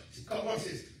tell,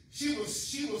 she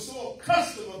was so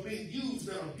accustomed of being used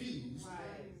and abused.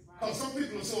 Because some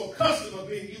people are so accustomed of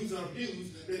being used and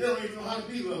abused that they don't even know how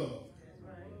to be loved.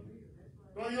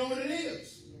 Don't even know what it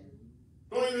is.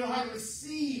 Don't even know how to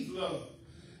receive love.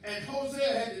 And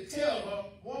Hosea had to tell her,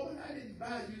 woman, I didn't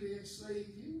buy you to enslave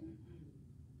you.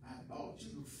 I bought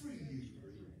you to free you.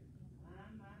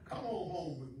 Come on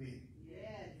home with me.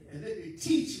 And let me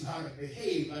teach you how to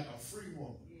behave like a free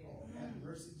woman. Oh, have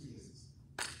mercy, Jesus.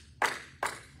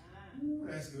 Ooh,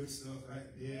 that's good stuff right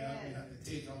there. We have to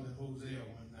take on the Hosea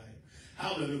one night.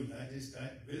 Hallelujah. I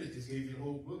really just gave you the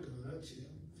whole book in a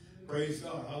nutshell. Praise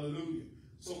God. Hallelujah.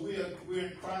 So we're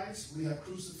in Christ. We have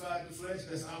crucified the flesh.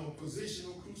 That's our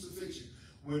positional crucifixion.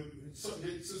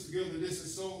 Sister Gilda, this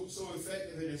is so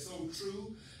effective and it's so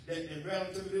true that in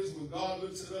relativism, when God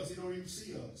looks at us, he don't even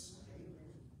see us.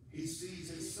 He sees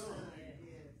his son.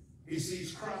 He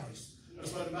sees Christ.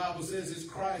 That's what the Bible says is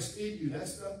Christ in you.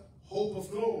 That's the hope of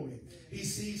glory. He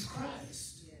sees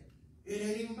Christ. It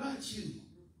ain't even about you.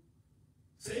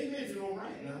 Say amen if you don't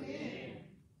right now.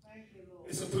 Thank you, Lord.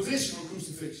 It's a positional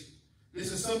crucifixion.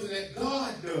 This is something that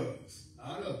God does,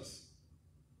 not us.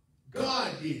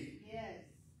 God did. Yes.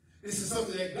 This is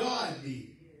something that God did.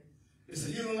 Yes. It's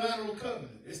a unilateral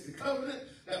covenant. It's the covenant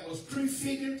that was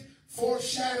prefigured,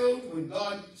 foreshadowed when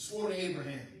God swore to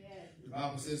Abraham. Yes. The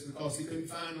Bible says because he couldn't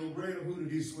find no greater, who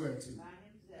did he swear to? By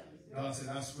himself. God said,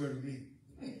 I swear to me.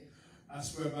 I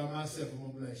swear by myself, I'm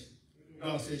going to bless you.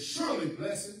 God said, surely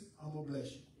blessing, I'm going to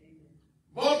bless you.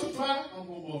 Multiply, I'm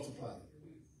going to multiply.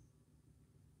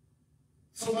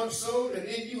 So much so that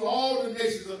in you all the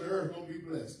nations of the earth are going to be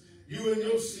blessed. You and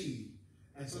your seed.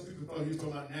 And some people thought he was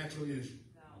talking about natural Israel.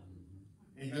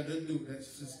 Ain't got nothing to do with that.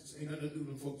 Ain't got nothing to do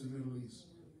with the folks in the Middle East.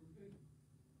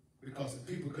 Because if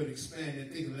people could expand their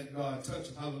thinking, let God touch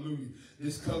them, hallelujah.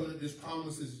 This covenant, this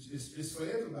promise is for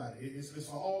everybody. It's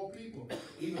for all people.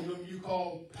 Even them you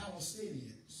call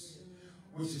Palestinians,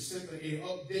 which is simply an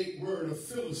update word of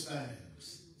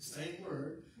Philistines. Same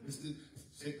word.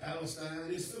 Say Palestine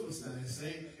is Philistine.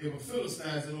 Same. They were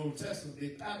Philistines in the Old Testament.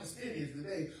 They're Palestinians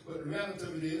today. But the reality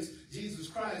of it is, Jesus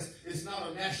Christ is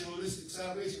not a nationalistic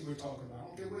salvation we're talking about. I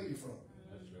don't care where you're from.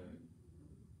 That's right.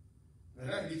 Now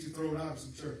that'll get you thrown out of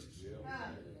some churches. Yeah.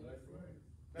 That's right.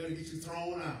 That'll get you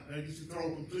thrown out. That'll get you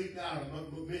thrown completely out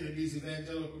of many of these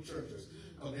evangelical churches.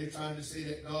 Because they're trying to say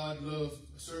that God loves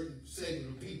a certain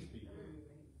segment of people.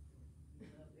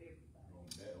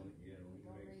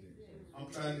 I'm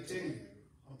trying to tell you.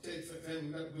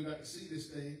 Family, we got to see this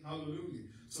thing, hallelujah,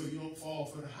 so you don't fall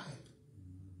for the hype.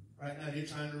 Right now, they're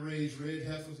trying to raise red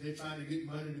heifers. They're trying to get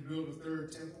money to build a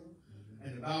third temple.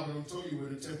 And the Bible don't tell you where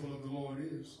the temple of the Lord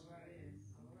is.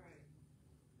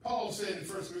 Paul said in 1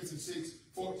 Corinthians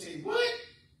 6:14, what?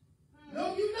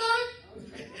 No, you're not.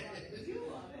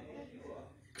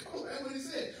 Come on, that's what he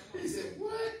said. He said,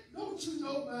 what? Don't you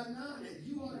know by now that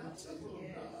you are the temple of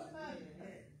God?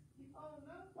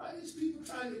 Why are these people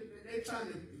they're trying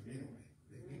to, anyway,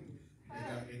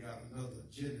 they got another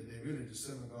agenda. They're really the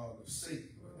synagogue of Satan.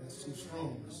 That's too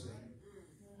strong to say.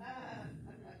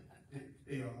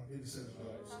 They are in the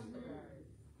synagogue of Satan.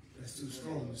 That's too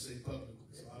strong to say publicly,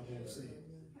 so I won't say it.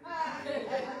 I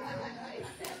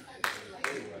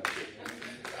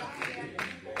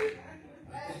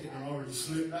think it already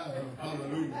slipped out of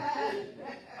hallelujah.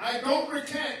 I don't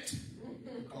recant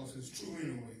because it's true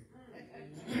anyway.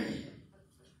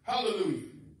 Hallelujah.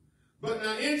 But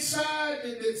now inside,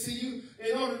 in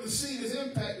order to see this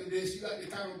impact of this, you got to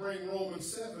kind of bring Romans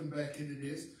 7 back into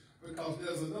this because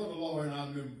there's another law in our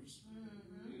members.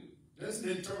 There's an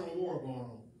internal war going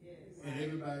on. Yes. And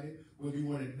everybody, whether you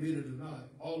want to admit it or not,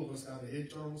 all of us got an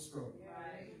internal struggle.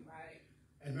 Right.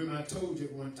 And remember I told you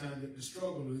at one time that the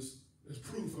struggle is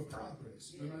proof of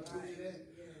progress. Remember I told you that?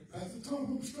 Pastor Tom,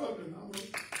 I'm struggling. I'm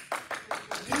like,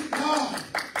 thank God.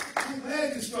 I'm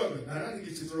glad you're struggling. Now, I didn't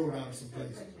get your throat out of some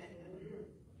place.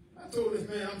 I told this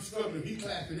man I'm struggling. He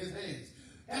clapping his hands.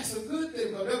 That's a good thing,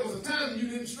 because there was a time you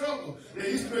didn't struggle. There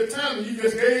used to be a time when you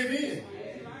just gave in.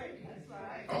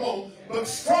 Come on. But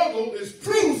struggle is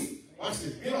proof. Watch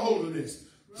this. Get a hold of this.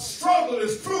 Struggle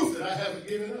is proof that I haven't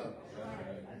given up.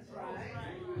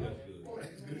 Oh,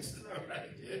 that's good stuff right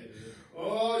there.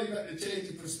 Oh, you got to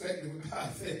change your perspective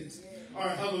about things. All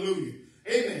right, hallelujah.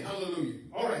 Amen, hallelujah.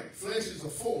 All right, flesh is a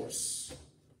force.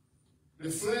 The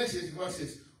flesh is, watch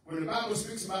this. When the Bible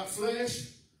speaks about flesh,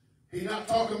 he's not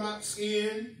talking about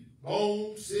skin,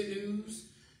 bones, sinews.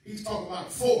 He's talking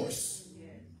about force.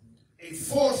 A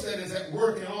force that is at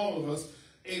work in all of us.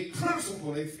 A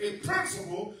principle that's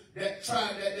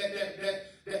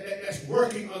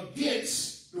working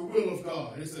against the will of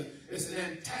God. It's an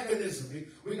antagonism.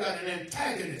 We got an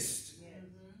antagonist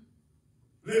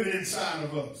living inside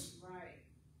of us. Right.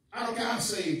 I don't care how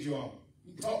saved you are.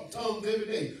 You talk in tongues every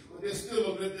day, but there's still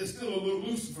a little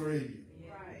Lucifer in you.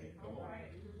 Right.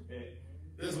 Right.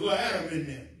 There's a little Adam in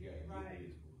there.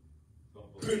 Right.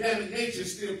 Pre-Adamic nature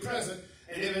is still present,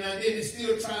 and every now and then it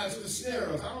still tries to ensnare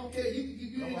us. I don't care.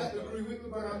 You ain't got to agree with me,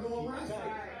 but I know I'm right.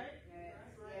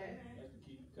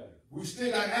 We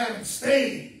still got Adam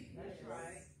staying. That's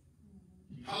right.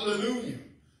 Hallelujah.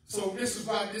 So this is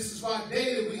why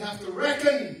daily we have to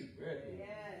reckon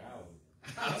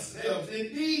ourselves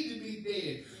indeed to be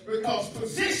dead. Because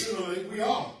positionally we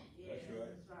are. That's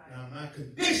right. Now my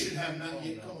condition have not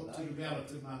yet come up to the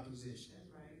reality of my position.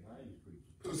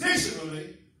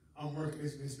 Positionally, I'm working,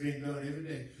 it's being done every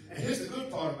day. And here's the good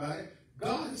part about it.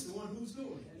 God is the one who's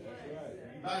doing it.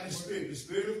 Right. By the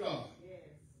Spirit of God.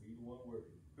 He's the one working.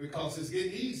 Because it's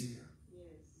getting easier.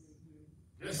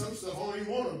 There's some stuff I don't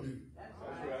even want to do.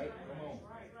 That's right. Come on.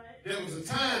 There was a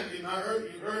time in my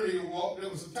earlier walk, there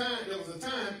was a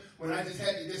time when I just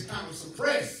had to just kind of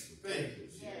suppress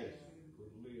things.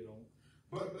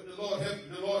 But the Lord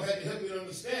had to help me to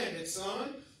understand that,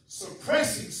 son,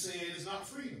 suppressing sin is not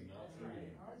freedom.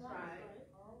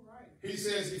 He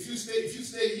says, if you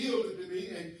stay yielded to me,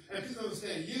 and please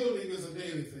understand, yielding is a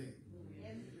daily thing.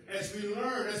 As we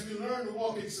learn to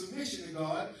walk in submission to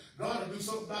God, God will do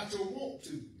something about your want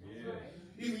to.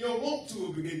 Even your want to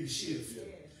will begin to shift.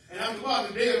 And after a while,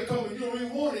 the day will come when you don't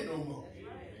even want it no more.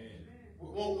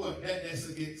 Well, what? That's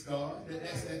against God.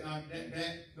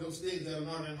 Those things that are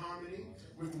not in harmony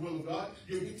with the will of God.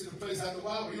 You'll get to the place after a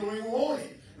while where you don't even want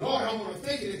it. Lord, I want to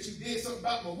thank you that you did something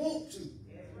about my want to.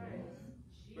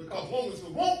 Because as long as the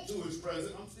want to is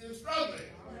present, I'm still struggling.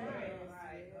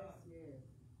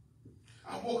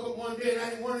 I woke up one day and I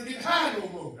didn't want to get high no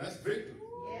more. That's victory.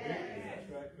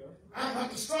 I don't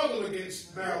have to struggle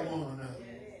against marijuana now.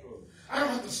 I don't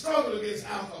have to struggle against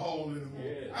alcohol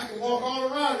anymore. I can walk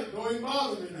all around it. Don't even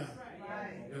bother me now.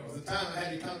 There was a time I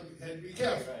had to be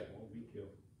careful.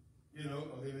 You know,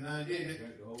 every now and then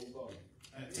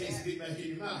that taste get back in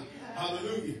your mouth.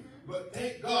 Hallelujah. But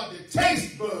thank God the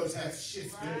taste buds have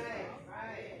shifted.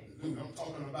 I'm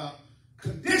talking about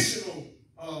conditional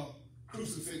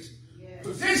crucifixion.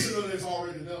 Positionally is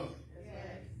already done.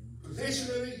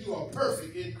 Positionally, you are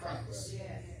perfect in Christ.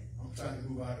 I'm trying to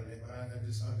move out of that, but I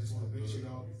just want to make sure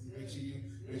you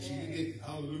get it.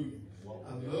 Hallelujah.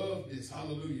 I love this.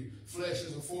 Hallelujah. Flesh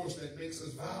is a force that makes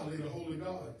us violate a holy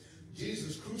God.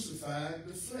 Jesus crucified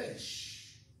the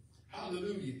flesh.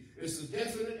 Hallelujah. It's a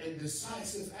definite and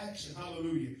decisive action.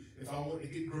 Hallelujah. If I want to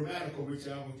get grammatical, which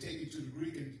I will take you to the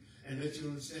Greek and let you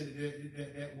understand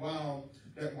that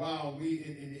while we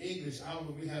in English,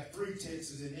 we have three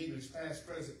tenses in English: past,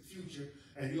 present, future,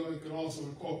 and you can also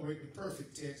incorporate the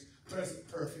perfect tense: present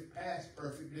perfect, past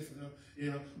perfect, different,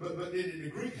 But then the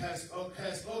Greek has other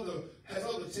tenses.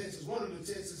 One of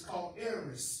the tenses is called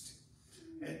aorist,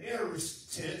 an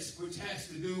aorist tense, which has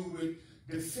to do with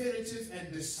definitive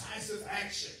and decisive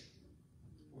action.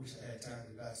 I wish I had time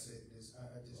to dissect this.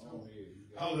 I just don't.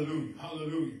 Hallelujah,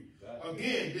 hallelujah.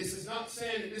 Again, this is not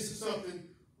saying that this is something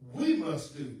we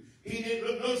must do. He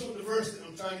didn't. Notice what the verse,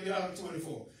 I'm trying to get out of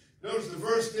 24. Notice the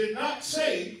verse did not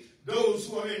say those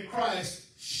who are in Christ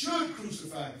should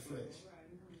crucify the flesh.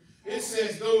 It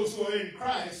says those who are in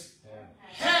Christ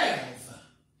have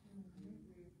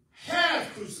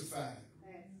crucified.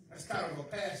 That's kind of a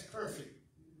past perfect.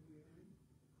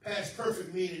 Past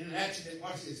perfect meaning an action that,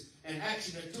 watch this, an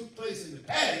action that took place in the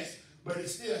past, but it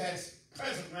still has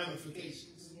present ramifications.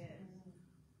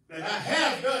 That I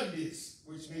have done this,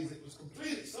 which means it was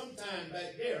completed sometime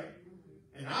back there.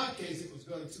 In our case, it was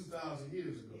done 2,000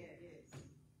 years ago.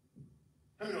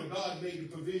 I mean, God made the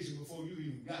provision before you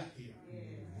even got here.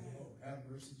 Oh, have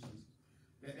mercy, Jesus.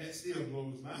 That still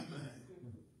blows my mind.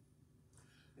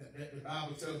 That the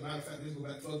Bible tells, matter of fact, let's go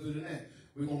back further than that.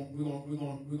 We're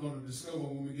going to discover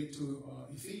when we get to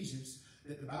Ephesians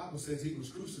that the Bible says he was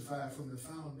crucified from the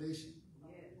foundation.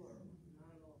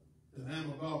 The Lamb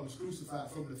of God was crucified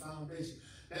from the foundation.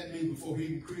 That means before he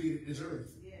even created this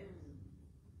earth.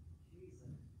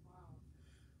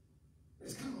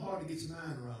 It's kind of hard to get your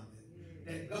mind around it.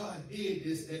 That God did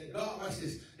this, that God, watch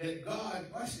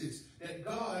this, that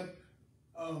God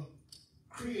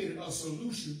created a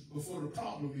solution before the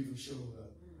problem even showed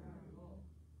up.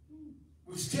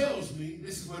 Which tells me,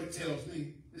 this is what it tells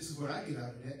me, this is what I get out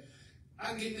of that.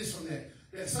 I get this from that.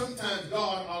 That sometimes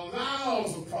God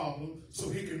allows a problem so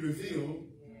he can reveal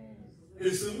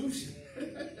his solution.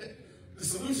 The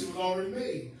solution was already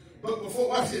made. But before,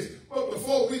 watch this, but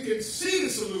before we can see the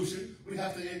solution, we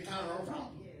have to encounter a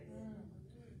problem.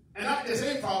 And not just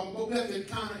a problem, but we have to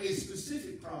encounter a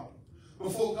specific problem.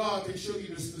 Before God can show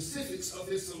you the specifics of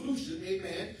his solution,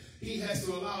 amen, he has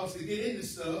to allow us to get into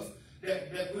stuff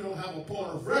that we don't have a point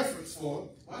of reference for.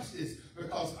 Watch this,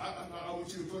 because I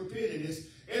want you to put a pin in this.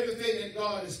 Everything that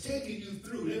God has taken you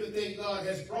through, everything God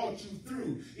has brought you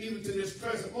through, even to this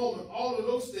present moment, all of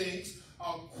those things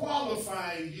are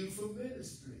qualifying you for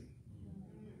ministry.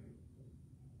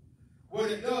 What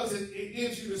it does is it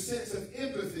gives you the sense of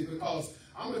empathy, because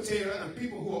I'm going to tell you right now,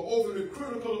 people who are overly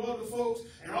critical of other folks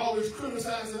and always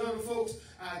criticizing other folks,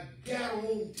 I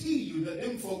guarantee you that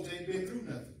them folks ain't been through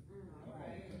nothing.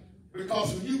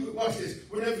 Because when you, watch this,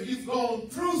 whenever you've gone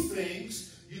through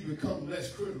things, you become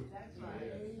less critical. That's right.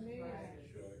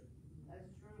 That's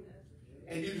true.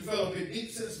 And you develop a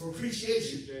deep sense of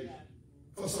appreciation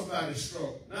for somebody's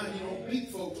struggle. Now you don't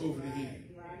beat folks over the head.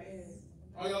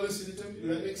 Are y'all listening to me?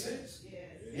 Does that make sense?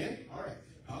 Yeah? All right.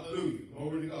 Hallelujah.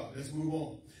 Glory to God. Let's move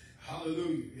on.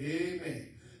 Hallelujah. Amen.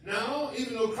 Now,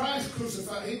 even though Christ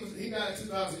crucified, he died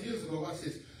 2,000 years ago, watch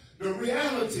this. The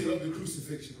reality of the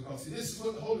crucifixion, because see, this is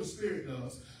what the Holy Spirit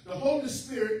does. The Holy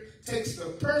Spirit takes the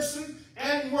person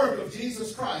and work of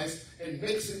Jesus Christ and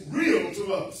makes it real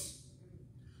to us.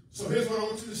 So here's what I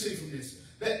want you to see from this.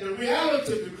 That the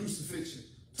reality of the crucifixion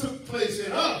took place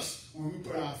in us when we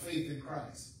put our faith in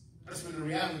Christ. That's when the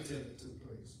reality of it took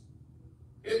place.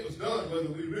 It was done whether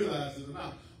we realized it or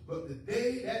not. But the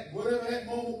day that, whatever that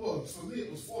moment was, for me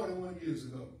it was 41 years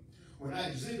ago, when I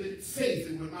exhibited faith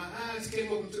and when my eyes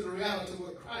came open to the reality of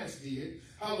what Christ did,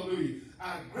 hallelujah,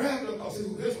 I grabbed them, because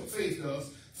here's what faith does.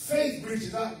 Faith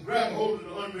reaches out and grabs hold of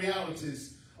the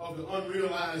unrealities of the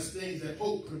unrealized things that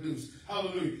hope produces.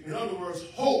 Hallelujah. In other words,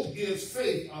 hope gives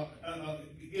faith,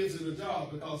 gives it a job,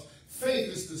 because faith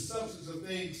is the substance of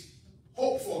things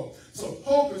hoped for. So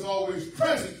hope is always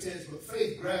present tense, but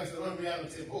faith grabs the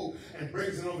unreality of hope and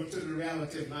brings it over to the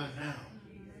reality of mine now.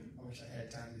 I wish I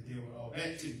had time to deal with all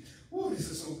that too. Oh, this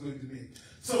is so good to me.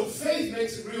 So faith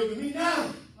makes it real to me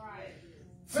now. Right.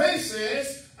 Faith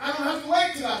says, I don't have to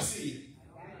wait till I see it.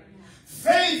 Right.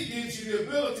 Faith gives you the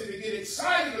ability to get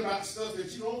excited about stuff that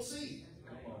you don't see.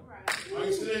 Right. Are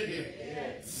you still in here?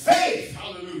 Yes. Faith,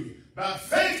 hallelujah. By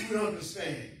faith we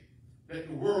understand that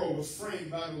the world was framed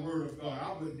by the word of God.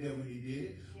 I wouldn't know when he did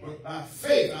it. But by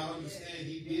faith I understand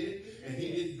he did it. And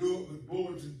he didn't do it with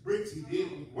bullets and bricks. He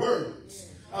did it with words.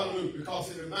 Hallelujah.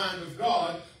 Because in the mind of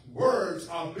God, words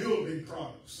are building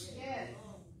products. Yes.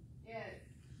 Yes.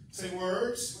 Say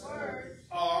words. Words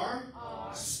are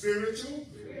spiritual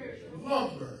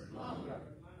lumber.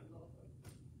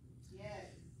 Yes.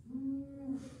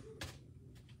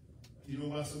 You know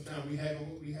why sometimes we have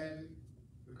what we have?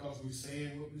 Because we're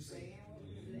saying what we're saying.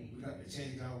 We got to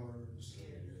change our words.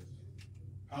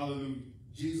 Hallelujah.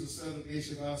 Jesus settled the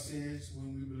issue of our sins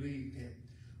when we believed him.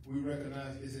 We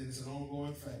recognize this, and it's an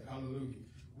ongoing fact. Hallelujah.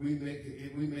 We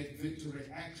make victory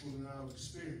actual in our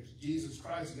experience. Jesus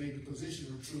Christ made the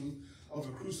positional truth of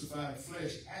a crucified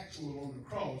flesh actual on the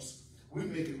cross. We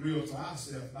make it real to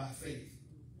ourselves by faith.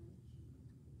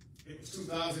 It was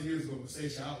 2,000 years ago, but say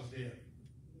I was there.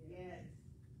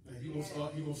 And you're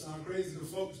going to sound crazy to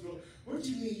folks. What do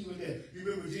you mean you were there? You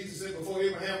remember Jesus said, before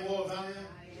Abraham was, I am?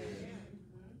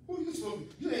 Who are you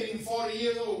supposed to be? You ain't even 40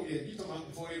 years old yet. You talking about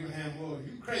before Abraham was.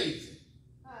 You crazy.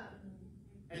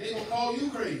 And they're going to call you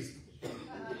crazy.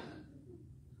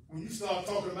 When you start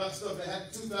talking about stuff that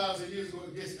happened 2,000 years ago,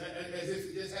 as if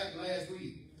it just happened last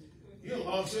week, you done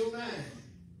lost your mind.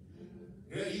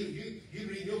 Yeah, you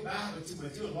read your Bible too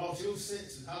much. You done lost your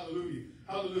senses. Hallelujah.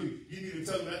 Hallelujah. You need to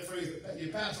tell them that phrase that your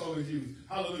pastor always uses.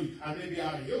 Hallelujah. I may be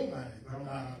out of your mind, but I'm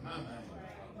not out of my mind.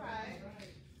 Right.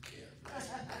 Yeah.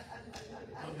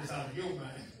 I'm just out of your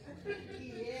mind.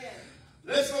 Yeah.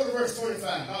 Let's go to verse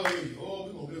 25. Hallelujah. Oh,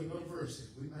 we're going to get another verse.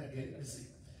 We might get it. Let's see.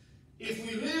 If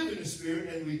we live in the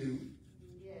Spirit, and we do,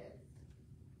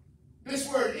 this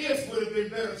word if would have been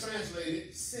better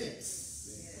translated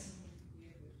since.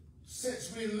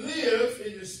 Since we live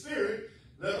in the Spirit,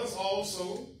 let us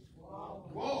also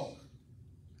walk.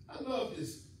 I love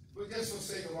this. But just for the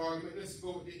sake of argument, let's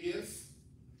go with the if.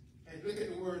 And look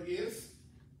at the word if.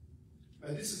 Now,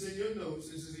 this is in your notes.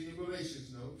 This is in your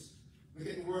Galatians notes. Look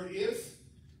at the word if.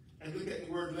 And look at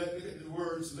the word let. Look at the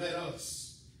words let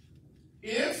us.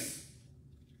 If,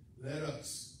 let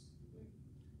us.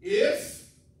 If,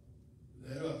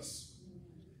 let us.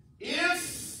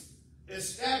 If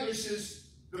establishes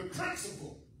the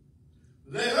principle.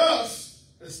 Let us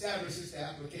establishes the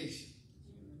application.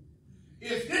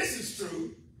 If this is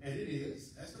true, and it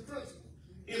is, that's the principle.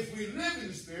 If we live in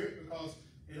the Spirit, because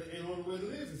in order way to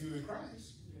live if you're in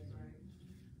Christ.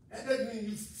 That doesn't mean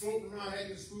you floating around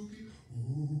acting spooky.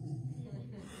 Oh,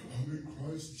 I'm in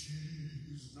Christ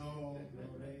Jesus. No,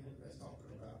 that ain't what that's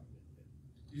talking about.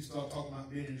 You start talking about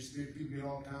being in the Spirit, people get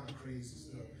all kind of crazy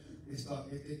stuff.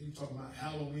 You talking about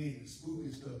Halloween and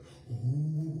spooky stuff.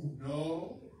 Oh,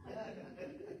 no.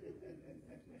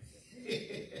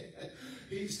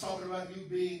 He's talking about you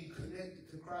being connected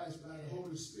to Christ by the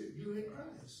Holy Spirit. You're in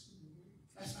Christ.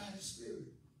 That's by the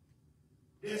Spirit.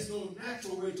 There's no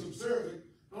natural way to observe it.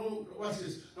 No, watch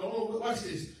this. Watch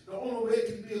this. The only way it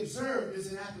can be observed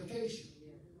is in application.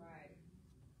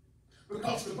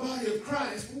 Because the body of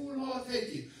Christ, oh Lord,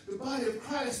 thank you. The body of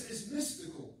Christ is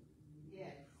mystical.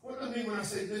 What do I mean when I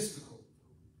say mystical?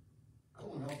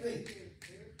 Come on, y'all think.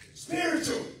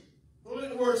 Spiritual. Don't let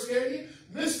the word scare you.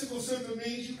 Mystical simply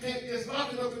means you can't just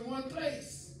lock it up in one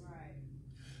place.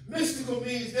 Mystical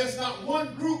means there's not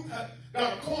one group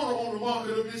got a corner on the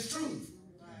market of this truth.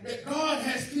 That God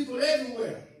has people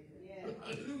everywhere.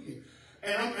 Hallelujah.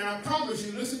 And I promise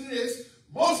you, listen to this,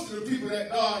 most of the people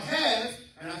that God has,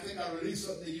 and I think I released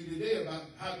something to you today about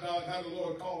how the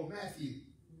Lord called Matthew.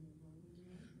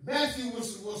 Matthew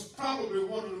was probably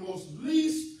one of the most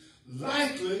least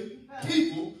likely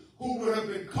people who would have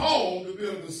been called to be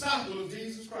a disciple of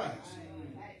Jesus Christ.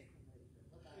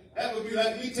 That would be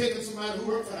like me taking somebody who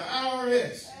worked for the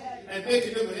IRS and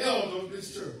making them an elder of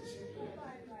this church.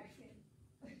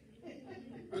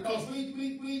 Because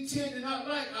we tend to not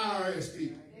like IRS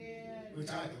people. Which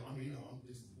I'm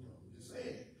just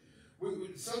saying.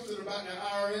 Something about the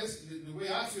IRS, the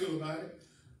way I feel about it,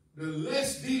 the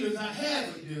less dealers I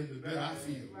have with them, the better I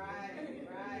feel.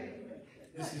 Right.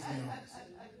 Let's just be honest.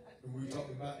 When we talked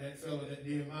about that fellow that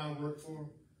Nehemiah worked for,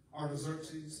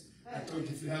 Artaxerxes, I told you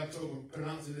if you have trouble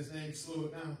pronouncing his name, slow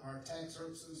it down.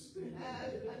 Artaxerxes.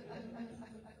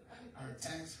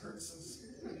 Artaxerxes.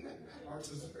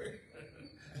 Artaxerxes.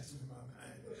 That's in my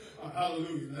mind.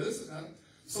 Hallelujah. Now listen now.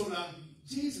 So now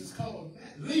Jesus called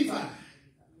Levi.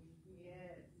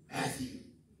 Matthew.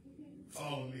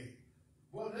 Follow me.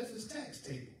 Well, that's his tax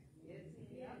table.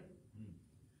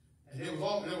 And there was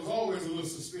always a little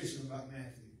suspicion about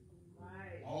Matthew.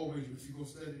 Always, if you go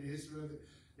study the history of it,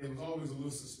 there was always a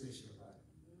little suspicion about it.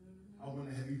 I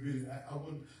wonder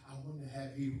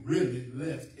have he really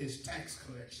left his tax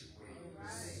collection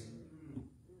ways.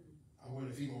 I wonder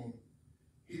if he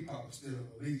probably still in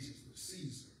allegiance with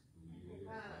Caesar.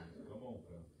 Come on,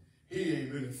 pal. He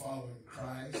ain't really following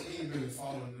Christ. He ain't really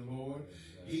following the Lord.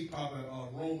 He probably a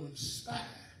Roman spy.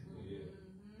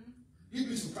 You'd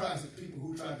be surprised at people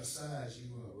who try to size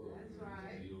you up. That's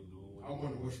right. I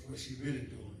wonder what she really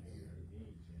doing here.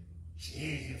 She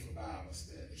ain't here for Bible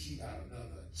study. She got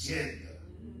another agenda.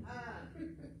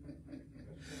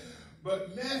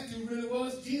 But Matthew really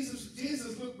was.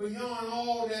 Jesus looked beyond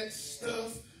all that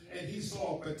stuff, and he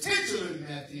saw potential in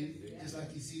Matthew, just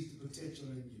like he sees the potential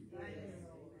in you.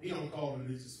 He don't call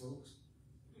religious folks.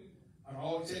 I'd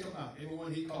always take them out.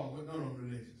 Everyone he called was none of them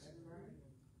religious.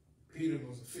 Peter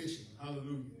was a fisherman.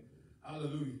 Hallelujah.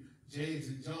 Hallelujah. James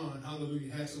and John,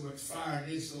 hallelujah, had so much fire in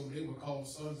their soul, they were called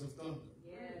sons of thunder.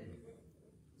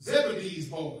 Zebedee's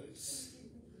boys,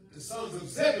 the sons of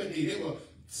Zebedee, they were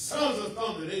sons of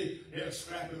thunder. They're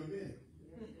scrapping them in.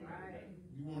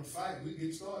 You want to fight, we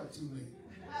get started too late.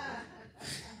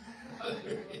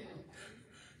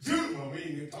 Judas, well, we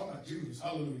ain't going to talk about Judas,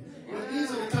 hallelujah. Well,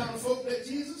 these are the kind of folk that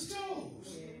Jesus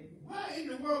chose. Why in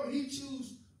the world would he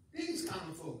choose these kind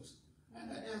of folks? I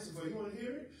got an answer for you. You want to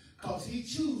hear it? Because he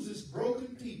chooses broken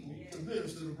people to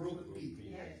minister to broken people.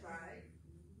 That's right.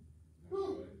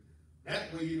 Whew. That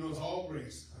way you know it's all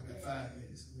grace. I got 5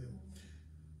 minutes.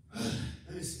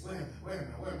 Let me see. Where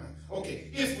am I? Okay,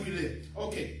 if we live.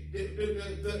 Okay,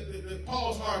 the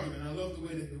Paul's argument. I love the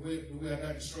way I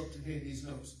got it structured here in these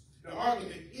notes. The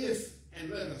argument, if and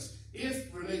let us.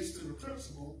 If relates to the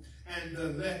principle, and the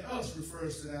let us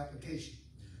refers to the application.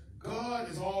 God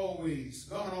always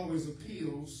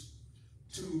appeals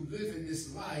to living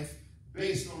this life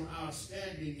based on our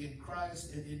standing in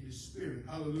Christ and in the Spirit.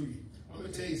 Hallelujah. I'm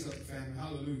going to tell you something, family.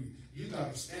 Hallelujah. You got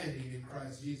a standing in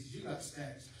Christ Jesus. You got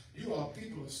status. You are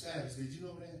people of status. Did you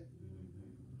know that?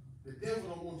 The devil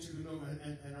don't want you to know,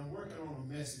 and I'm working on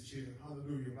a message here,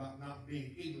 hallelujah, about not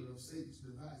being ignorant of Satan's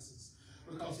devices.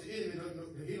 Because the enemy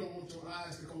he don't want your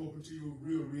eyes to come open to your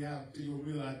real reality, to your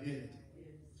real identity.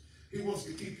 He wants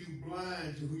to keep you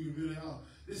blind to who you really are.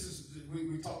 This is,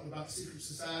 we talked about secret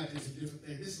societies and different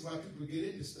things. This is why people get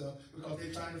into stuff, because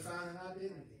they're trying to find an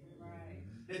identity. Right.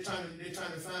 They're trying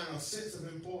to find a sense of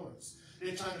importance.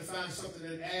 They're trying to find something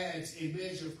that adds a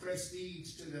measure of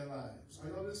prestige to their lives. Are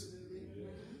y'all listening to me?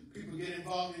 Mm-hmm. People get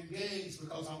involved in gangs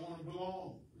because I want to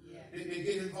belong. Yeah. They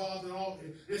get involved in all.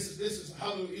 This is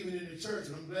hallelujah, even in the church,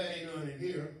 and I'm glad ain't none in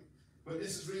here. But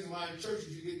this is the reason why in churches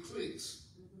you get cliques.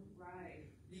 Mm-hmm. Right.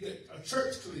 You get a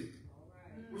church clique,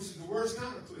 right, which is the worst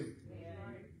kind of clique. Yeah.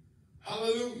 Right.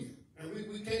 Hallelujah. And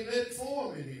we can't let it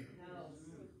form in here. No.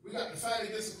 We got to fight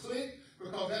against a clique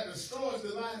because that destroys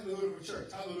the livelihood of a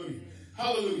church. Hallelujah. Yeah.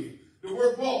 Hallelujah. The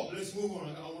word walk, let's move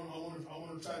on. I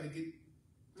want to try to get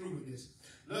through with this.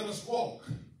 Let us walk.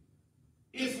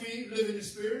 If we live in the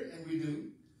Spirit, and we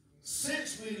do,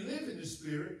 since we live in the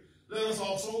Spirit, let us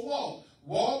also walk.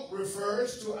 Walk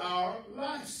refers to our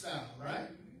lifestyle, right?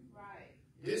 Right.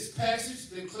 This passage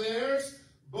declares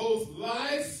both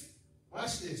life,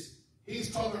 watch this, he's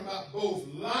talking about both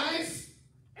life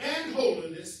and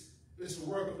holiness. It's the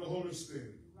work of the Holy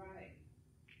Spirit. Right.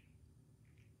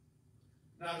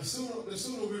 Now, the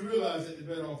sooner we realize it, the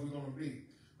better off we're going to be.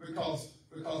 Because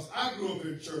I grew up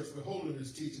in church where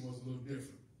holiness teaching was a little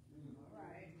different. All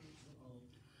right.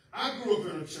 I grew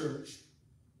up in a church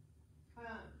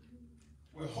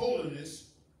where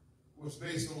holiness was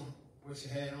based on what you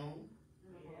had on,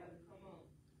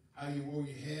 how you wore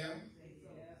your hair.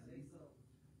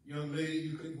 Young lady,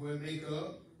 you couldn't wear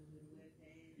makeup.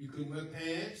 You couldn't wear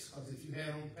pants, because if you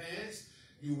had on pants,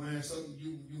 you wearing something.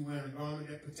 You wearing a garment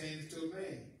that pertains to a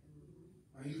man.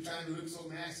 Are you trying to look so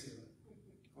masculine?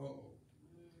 Uh-oh.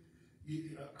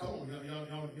 Come on,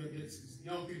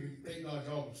 young people, thank God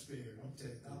y'all were spared. I'm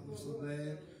telling you, I'm so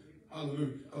glad.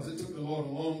 Hallelujah. Because it took the Lord a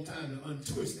long time to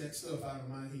untwist that stuff out of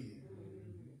my head.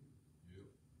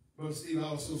 Brother Steve,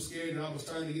 I was so scared that I was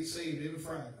trying to get saved every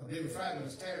Friday. Because every Friday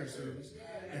was terror service.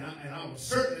 And I was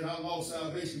certain that I lost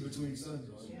salvation between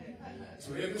Sundays.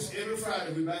 So every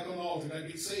Friday we back on the altar and I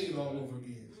get saved all over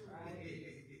again.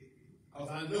 Because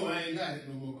I know I ain't got it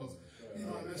no more. Because,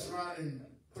 I messed around and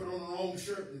put on the wrong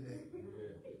shirt today.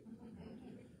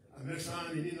 I messed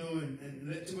around and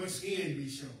let too much skin be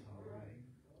shown.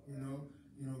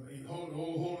 And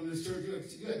holding this church,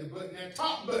 you had to button that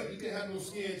top button. You can't have no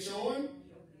skin showing.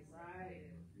 Right.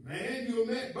 Man, you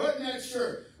button that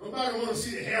shirt. Nobody want to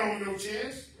see the hair on your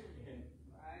chest.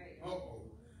 Right. Uh-oh.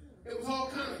 It was all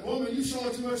kind of, woman, you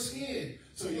showing too much skin.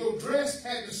 So your dress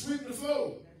had to sweep the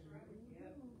floor.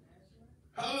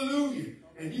 Hallelujah.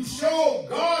 And you show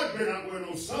God better not wear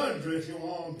no sundress, your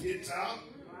armpits out.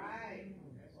 Right.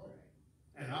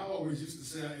 And I always used to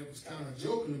say it was kind of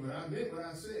jokingly, but I meant what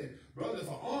I said. Brother, if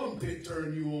an armpit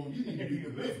turn you on, you need to be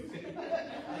delivered.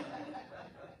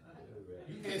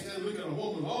 You can't stand looking at a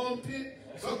woman's armpit.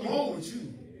 Something wrong with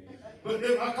you. But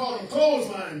I call them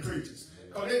clothesline preachers.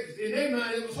 Because in their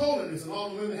mind it was holiness, and all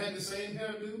the women had the same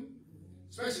hairdo.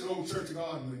 Especially the old Church of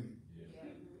God women.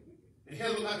 The hair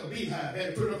looked like a beehive.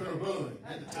 Had to put it up in a bun.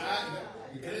 Had to tie it.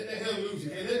 You can't let that hair loose. You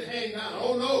can't let it hang down.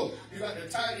 Oh no. You got to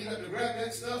tie it. You got to grab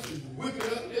that stuff and whip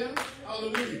it up there.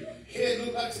 Hallelujah. Head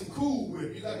look like some Cool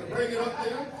Whip. You got to bring it up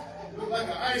there. Look like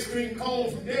an ice cream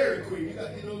cone from Dairy Queen. You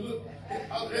got, look.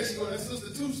 Oh, there she goes. That's Sister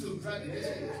Two Stoops right there.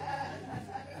 There she is.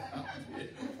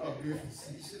 Oh, you're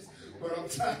facetious. But I'm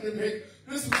trying to make,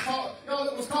 this was called,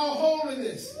 it was called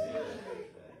holiness.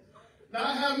 Now,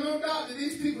 I have no doubt that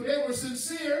these people, they were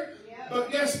sincere.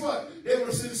 But guess what? They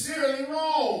were sincerely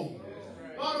wrong.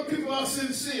 A lot of people are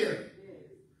sincere.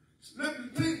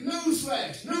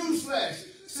 Newsflash.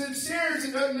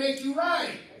 Sincerity doesn't make you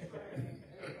right.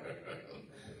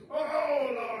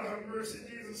 Oh, Lord have mercy,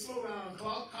 Jesus. Slow down,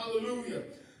 clock. Hallelujah.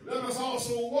 Let us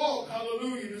also walk.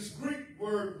 Hallelujah. This Greek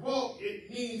word walk, it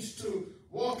means to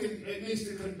walk, it means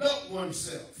to conduct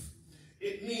oneself.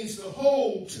 It means to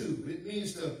hold to. It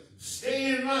means to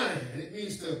stay in line. It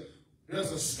means to,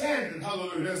 there's a standard,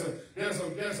 hallelujah. There's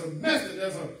a method.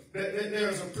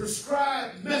 There's a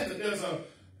prescribed method.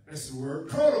 That's the word,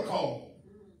 protocol.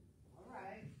 All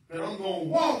right. That I'm going to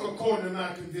walk according to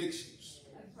my convictions.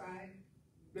 That's right.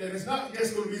 that it's not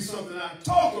just going to be something I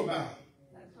talk about.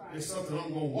 That's right. It's something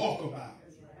I'm going to walk about.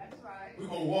 That's right. We're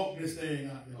going to walk this thing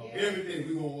out. Yeah. Every day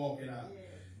we're going to walk it out.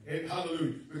 Yeah. And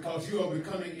hallelujah. Because you are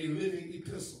becoming a living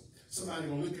epistle. Somebody's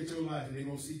going to look at your life and they're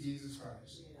going to see Jesus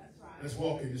Christ. Yeah, that's right. Let's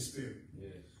walk in the Spirit.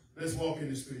 Yes. Let's walk in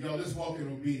the Spirit. Y'all, let's walk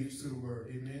in obedience to the word.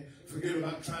 Amen. Forget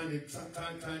about trying to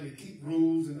keep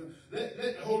rules. And let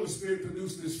the Holy Spirit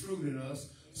produce this fruit in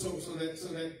us so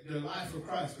that the life of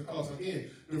Christ. Because, again,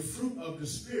 the fruit of the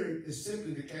Spirit is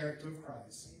simply the character of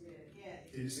Christ. Amen.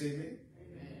 Yes. Did you say amen?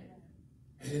 Amen.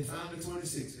 And then finally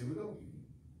 26. Here we go.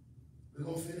 We're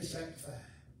going to finish chapter 5.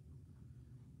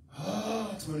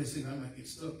 26, I might get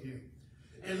stuck here.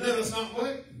 And let us not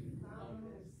what?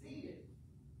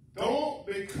 Don't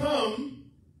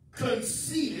become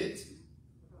conceited,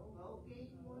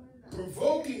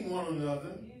 provoking one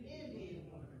another.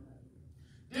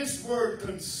 This word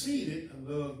conceited, I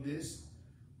love this.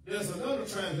 There's another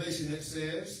translation that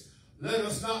says, let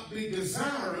us not be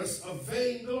desirous of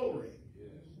vainglory.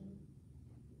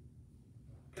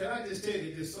 Can I just tell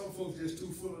you, there's some folks just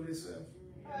too full of themselves.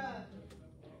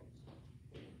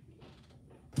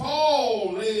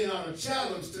 Paul laying out a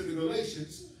challenge to the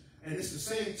Galatians, and it's the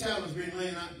same challenge being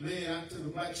laid out to the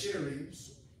black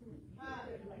Syrians.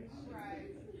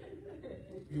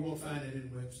 You won't find it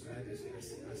in Webster.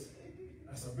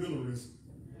 That's a Millerism.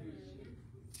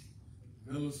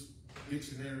 Miller's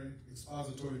dictionary,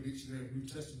 expository dictionary, New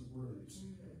Testament words.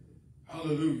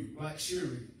 Hallelujah. Black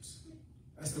Syrians.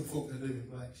 That's the folk that live in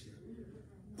Black Syria.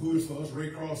 Who is for us?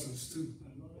 Ray Crossers too.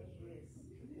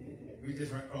 We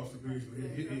just right across the bridge, but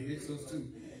he hits us too.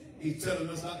 He's telling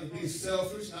us not to be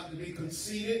selfish, not to be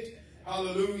conceited.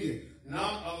 Hallelujah.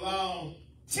 Not allow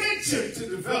tension to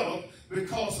develop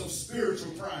because of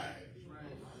spiritual pride.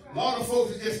 A lot of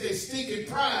folks are just, they stinking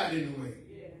pride in the way.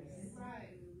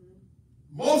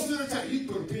 Most of the time, you can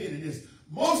put a pin in this.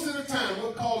 Most of the time,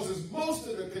 what causes most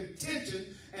of the contention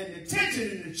and the tension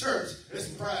in the church, there's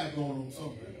some pride going on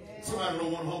somewhere. Somebody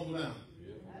don't want to humble down.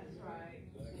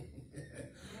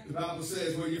 The Bible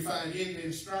says where you find envy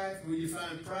and strife, where you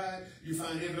find pride, you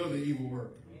find every other evil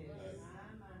work.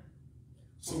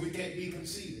 So we can't be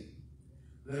conceited.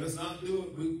 Let us not do it.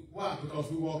 Why? Because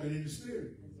we're walking in the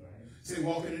Spirit. Say,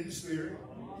 walking in the Spirit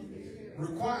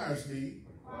requires me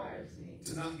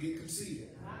to not get conceited.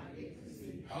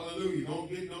 Hallelujah. Don't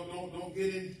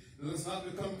get in. Let's not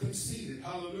become conceited.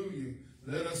 Hallelujah.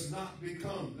 Let us not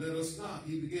become. Let us not.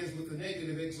 He begins with the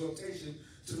negative exhortation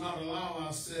to not allow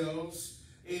ourselves.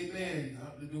 Amen.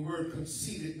 The word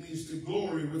conceited means to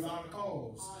glory without a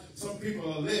cause. Some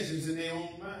people are legends in their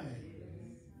own mind.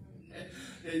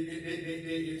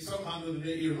 They somehow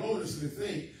they erroneously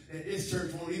think that this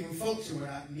church won't even function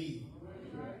without me.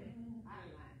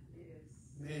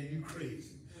 Man, you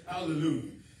crazy.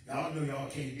 Hallelujah. Y'all know y'all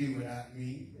can't do without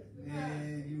me.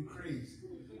 Man, you crazy.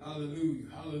 Hallelujah.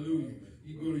 Hallelujah.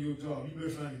 You go to your job. You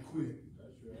better try to quit.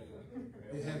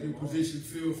 They have your position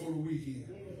filled for the weekend.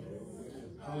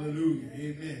 Hallelujah.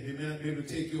 Amen. They may not be able to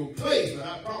take your place, but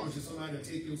I promise you somebody will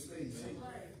take your space.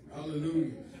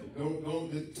 Hallelujah.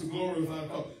 Don't to glorify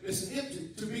God. It's an empty,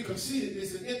 to be conceited,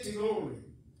 it's an empty glory.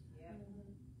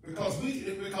 Because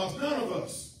none of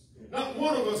us, not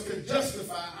one of us can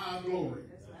justify our glory.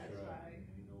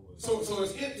 So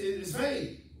it's empty, it's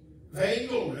vain. Vain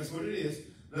glory, that's what it is.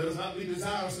 Let us not be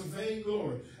desirous of vain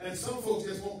glory. And some folks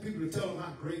just want people to tell them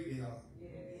how great they are.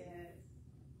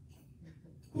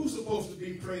 Who's supposed to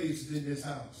be praised in this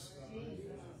house?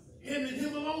 Him and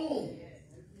him alone.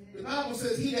 The Bible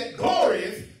says, he that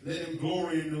glorieth, let him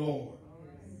glory in the Lord.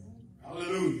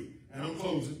 Hallelujah. And I'm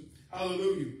closing.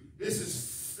 Hallelujah. This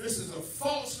is a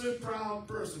falsely proud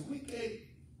person. We can't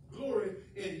glory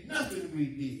in nothing we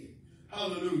did.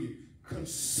 Hallelujah.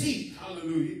 Conceit,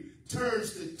 hallelujah,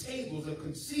 turns the tables. A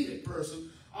conceited person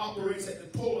operates at the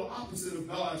polar opposite of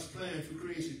God's plan for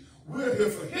creation. We're here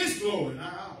for his glory,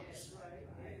 not ours.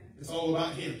 It's all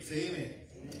about him. Say amen.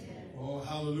 Amen. Oh,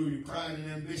 hallelujah. Pride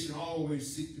and ambition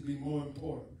always seek to be more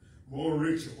important, more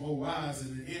richer, more wiser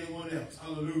than anyone else.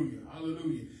 Hallelujah.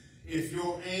 Hallelujah. If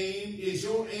your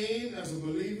aim as a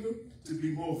believer to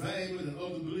be more valuable than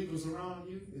other believers around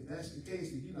you, if that's the case,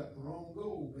 then you got the wrong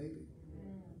goal, baby.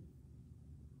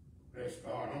 That's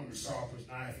God. I'm the sharpest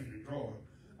knife in the drawer.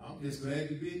 I'm just glad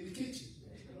to be in the kitchen.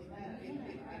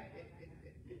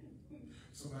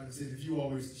 Somebody said, if you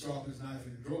always the sharpest knife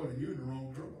in the drawer, then you're in the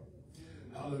wrong drawer.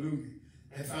 Hallelujah.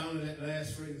 And finally, that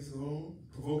last phrase,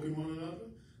 provoking one another.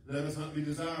 Let us not be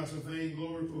desirous of vain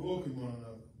glory, provoking one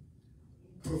another.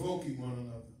 Provoking one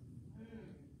another.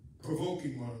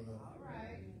 Provoking one another. All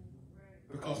right.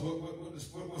 Because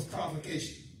what's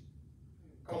provocation?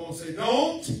 Come on, say,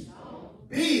 don't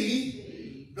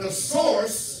be the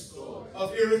source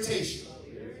of irritation.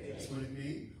 That's what it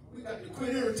means. We got to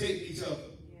quit irritating each other.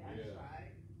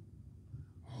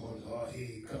 Oh, Lord, here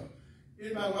he come.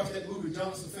 Anybody watch that movie,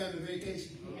 Johnson Family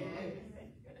Vacation?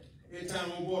 Every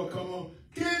time old boy come on,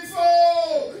 kinfolk!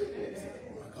 Oh,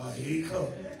 my God, here he come.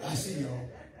 I see y'all.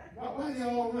 Why they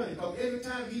all running? Because every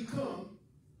time he come,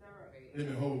 let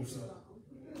me hold something.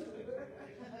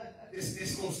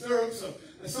 It's going to stir up something.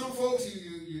 And some folks,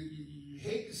 you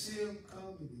hate to see them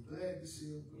come and be glad to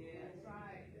see them go. Yeah, that's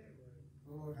right.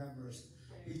 Lord have mercy.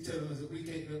 He's telling us that we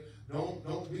can't,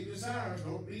 don't be desirous,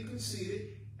 don't be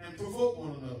conceited, and provoke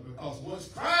one another. Because once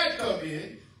pride come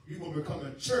in, you're going to become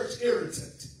a church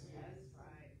irritant. That's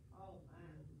right. Oh,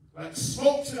 man. Like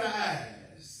smoke to the eyes.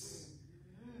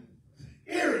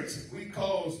 Irritant. We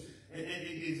cause, and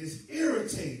it just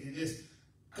irritates. It just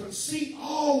conceit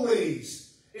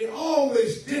always. It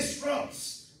always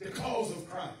disrupts the cause of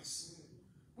Christ.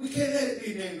 We can't let it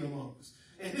be named among us.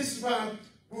 And this is why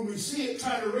when we see it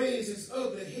try to raise its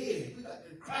ugly head, we got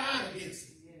to cry against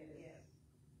it.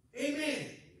 Amen.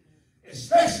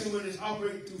 Especially when it's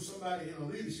operating through somebody in a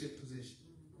leadership position.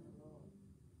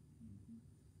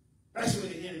 That's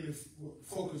when the enemy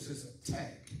focuses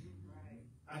attack.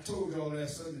 I told y'all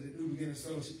last Sunday that New Beginnings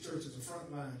Fellowship Church is a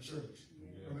frontline church.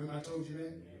 Remember I told you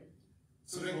that?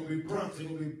 So they're going to be brunch. They're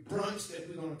going to be brunch that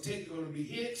we're going to take. They're going to be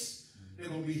hits. They're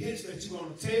going to be hits that you're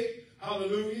going to take.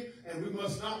 Hallelujah. And we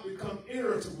must not become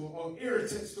irritable or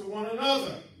irritants to one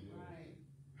another. Right.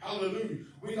 Hallelujah.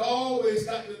 We always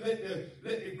got to let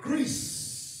the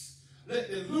grease, let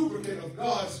the lubricant of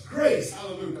God's grace.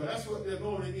 Hallelujah. That's what the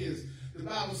anointing is. The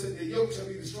Bible said the yoke shall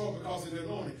be destroyed because of the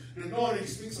anointing. The anointing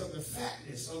speaks of the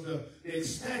fatness, of the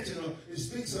expansion. It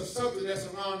speaks of something that's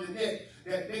around the neck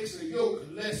that makes the yoke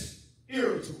less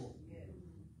irritable.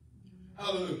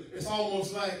 Hallelujah. It's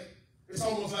almost like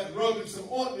rubbing some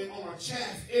ointment on a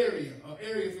chafe area, an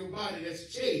area of your body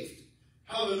that's chafed.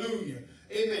 Hallelujah.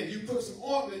 Amen. You put some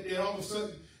ointment there, all of a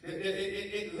sudden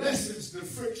it lessens the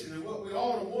friction. And what we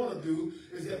ought to want to do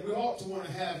is that we ought to want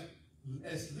to have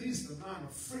at least the amount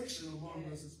of friction among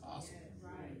us as possible.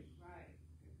 Right.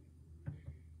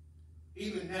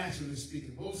 Even naturally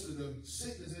speaking, most of the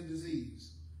sickness and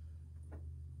disease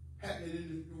happening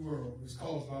in the world is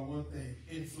caused by one thing: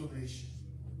 inflammation.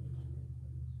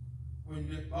 When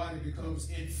your body becomes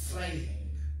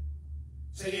inflamed.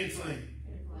 Say inflamed.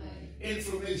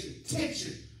 Inflammation,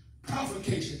 tension,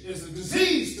 provocation is a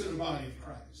disease to the body of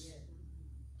Christ. Yeah.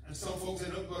 And some folks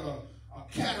end up with a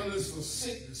catalyst for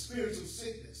sickness, spiritual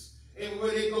sickness.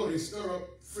 Everywhere they go, they stir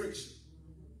up friction.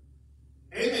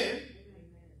 Amen.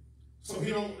 So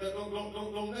he don't let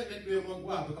that be among.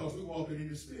 Why? Because we're walking in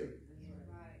the Spirit.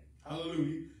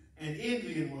 Hallelujah. And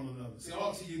envying one another. See,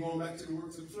 also you're going back to the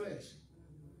works of the flesh.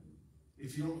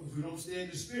 If you don't stay in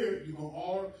the Spirit, you're going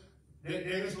all. There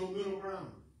is no middle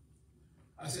ground.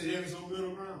 I said there is no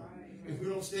middle ground. If we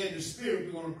don't stay in the Spirit,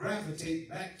 we're going to gravitate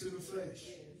back to the flesh.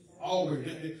 Always.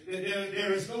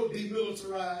 There is no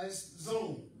demilitarized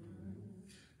zone.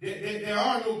 There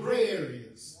are no gray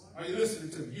areas. Are you listening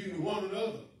to me? You one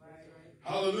another.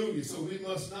 Hallelujah. So we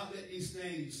must not let these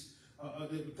things,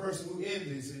 the person who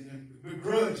envies and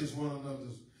begrudges one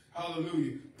another's,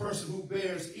 hallelujah, person who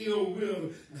bears ill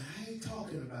will. Now, I ain't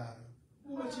talking about him.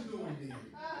 Well, what you doing then?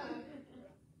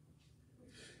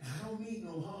 Now, I don't mean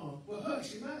no harm. Well,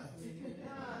 hush your mouth.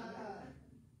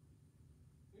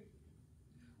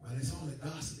 Well, it's only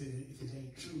gossiping if it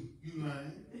ain't true. You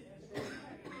lying.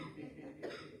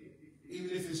 Even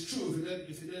if it's true,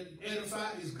 if it doesn't edify,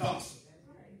 it's gossip.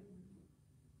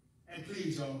 And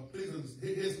please, y'all,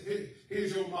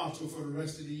 here's your motto for the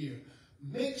rest of the year.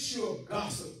 Make sure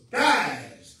gossip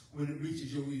dies when it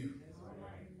reaches your ear.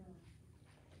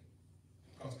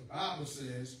 Because the Bible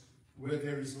says, where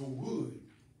there is no wood,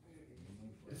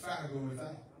 the fire goes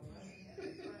out.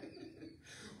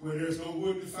 Where there's no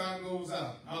wood, the fire goes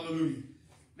out. Hallelujah.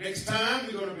 Next time,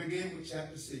 we're going to begin with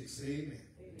chapter 6. Amen.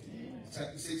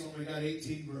 Chapter 6 only got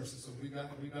 18 verses, so we got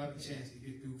a chance to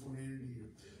get through before the end of the year.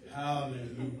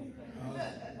 Hallelujah.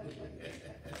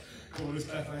 Come on, let's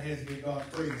clap our hands and give God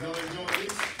praise. Y'all enjoy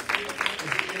this?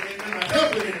 Am I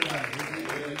helping anybody?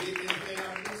 Get anything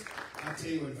out of this? I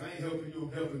tell you what, if I ain't helping you,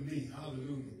 I'm helping me.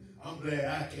 Hallelujah. I'm glad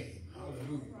I came.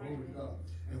 Hallelujah. Glory to God.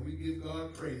 And we give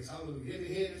God praise. Hallelujah.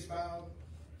 Every head is bowed.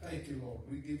 Thank you, Lord.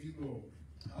 We give you glory.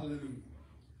 Hallelujah.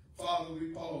 Father, we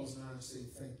pause now and say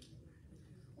thank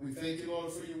you. We thank you,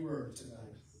 Lord, for your word tonight.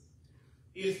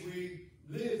 If we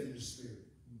live in the Spirit,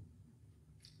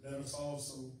 let us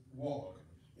also walk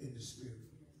in the Spirit.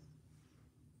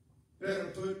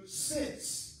 Better put,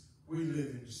 since we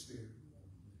live in the Spirit,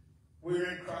 we're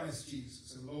in Christ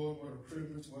Jesus. And Lord, what a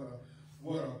privilege,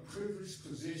 What a privileged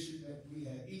position that we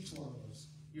have, each one of us.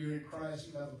 You're in Christ,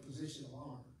 you have a position of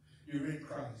honor. You're in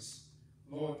Christ.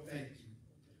 Lord, thank you.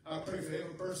 I pray for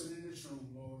every person in this room,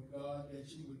 Lord God, that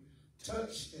you would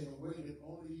touch in a way that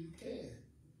only you can.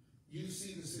 You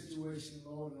see the situation,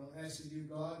 Lord, and I'm asking you,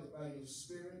 God, that by your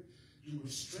Spirit, you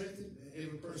would strengthen, and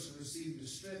every person receive the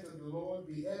strength of the Lord,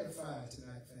 be edified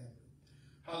tonight, family.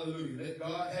 Hallelujah. Let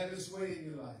God have his way in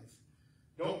your life.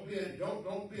 Don't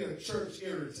be a church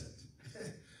irritant.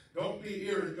 Don't be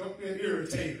an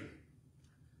irritator.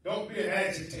 Don't be an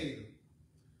agitator.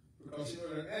 Because you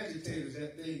know an agitator is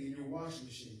that thing in your washing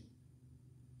machine.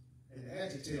 And the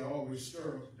agitator always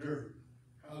stirs up dirt.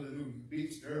 Hallelujah.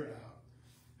 Beats dirt out.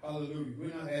 Hallelujah.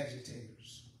 We're not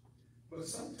agitators. But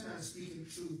sometimes speaking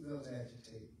truth does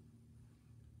agitate.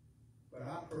 But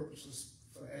our purpose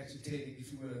for agitating,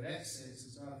 if you will, in that sense,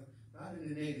 is not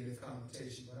in a negative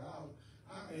connotation, but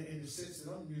in the sense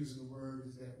that I'm using the word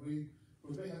is that we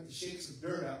may have to shake some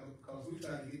dirt out because we're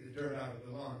trying to get the dirt out of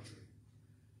the laundry.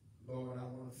 Lord, I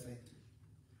want to thank you.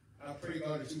 I pray,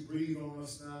 God, that you breathe on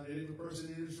us now, that every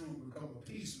person in this room become a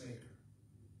peacemaker,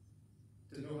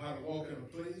 to know how to walk in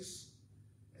a place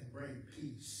and bring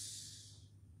peace,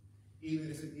 even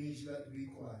if it means you got to be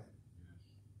quiet.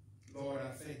 Lord,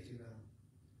 I thank you now.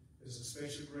 There's a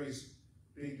special grace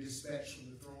being dispatched from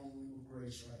the throne room of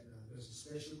grace right now. There's a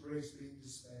special grace being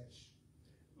dispatched.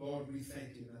 Lord, we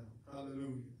thank you now.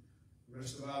 Hallelujah. The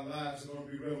rest of our lives are going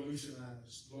to be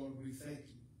revolutionized. Lord, we thank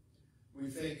you. We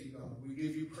thank you, God. We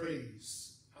give you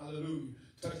praise. Hallelujah.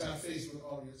 Touch our Facebook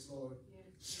audience, Lord.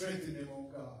 Strengthen them, oh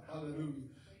God. Hallelujah.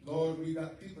 Lord, we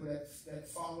got people that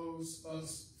follows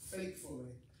us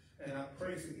faithfully. And I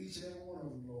pray for each and every one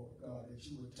of them, Lord God, that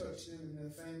you would touch them and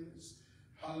their families.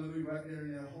 Hallelujah. Right there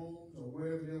in their homes or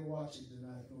wherever they're watching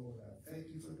tonight, Lord. I thank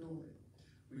you for doing it.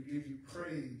 We give you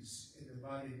praise in the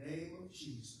mighty name of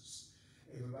Jesus.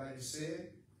 Everybody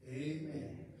said,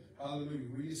 amen. Hallelujah.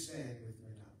 Will you stand with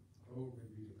me now? Glory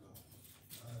be to God.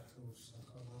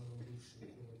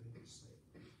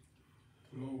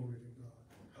 Glory to God.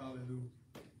 Hallelujah.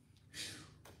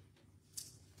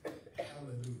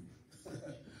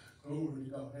 Hallelujah. Glory to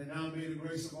God. And now may the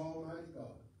grace of Almighty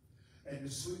God and the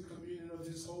sweet communion of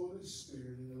his Holy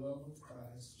Spirit in the love of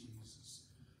Christ Jesus,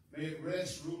 may it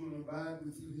rest, rule, and abide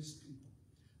with you, his people.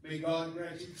 May God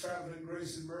grant you traveling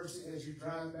grace and mercy as you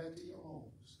drive back to your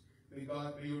homes. May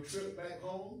your trip back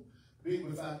home be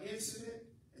without incident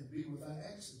and be without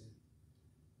accident.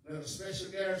 Let a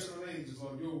special garrison of angels,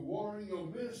 Lord, your warring, your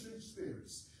ministering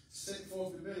spirits, sent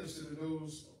forth to minister to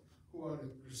those who are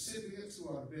the recipients, who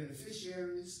are the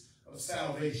beneficiaries of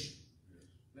salvation.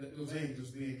 Let those angels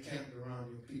be encamped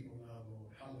around your people now,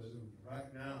 Lord. Hallelujah.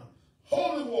 Right now,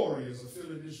 holy warriors are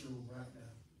filling this room right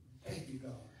now. Thank you,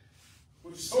 God.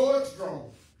 With swords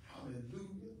drawn.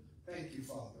 Hallelujah. Thank you,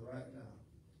 Father, right now.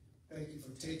 Thank you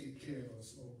for taking care of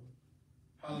us, Lord.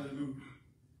 Hallelujah.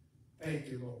 Thank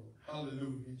you, Lord.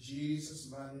 Hallelujah. In Jesus'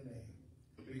 mighty name.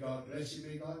 May God bless you.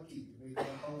 May God keep you. May God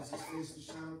cause his face to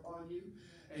shine upon you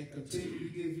and continue to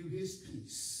give you his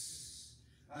peace.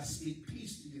 I speak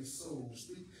peace to your soul.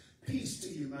 Speak peace to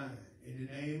your mind in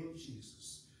the name of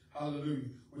Jesus. Hallelujah.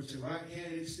 With your right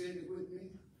hand extended with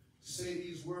me, say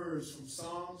these words from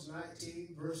Psalms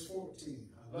 19, verse 14.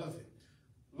 I love it.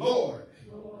 Lord,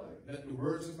 let the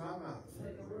words of my mouth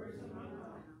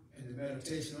and the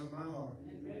meditation of my heart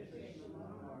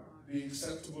be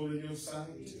acceptable in your sight.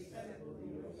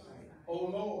 O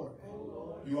Lord,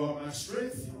 you are my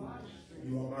strength.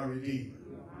 You are my Redeemer.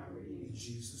 In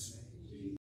Jesus' name.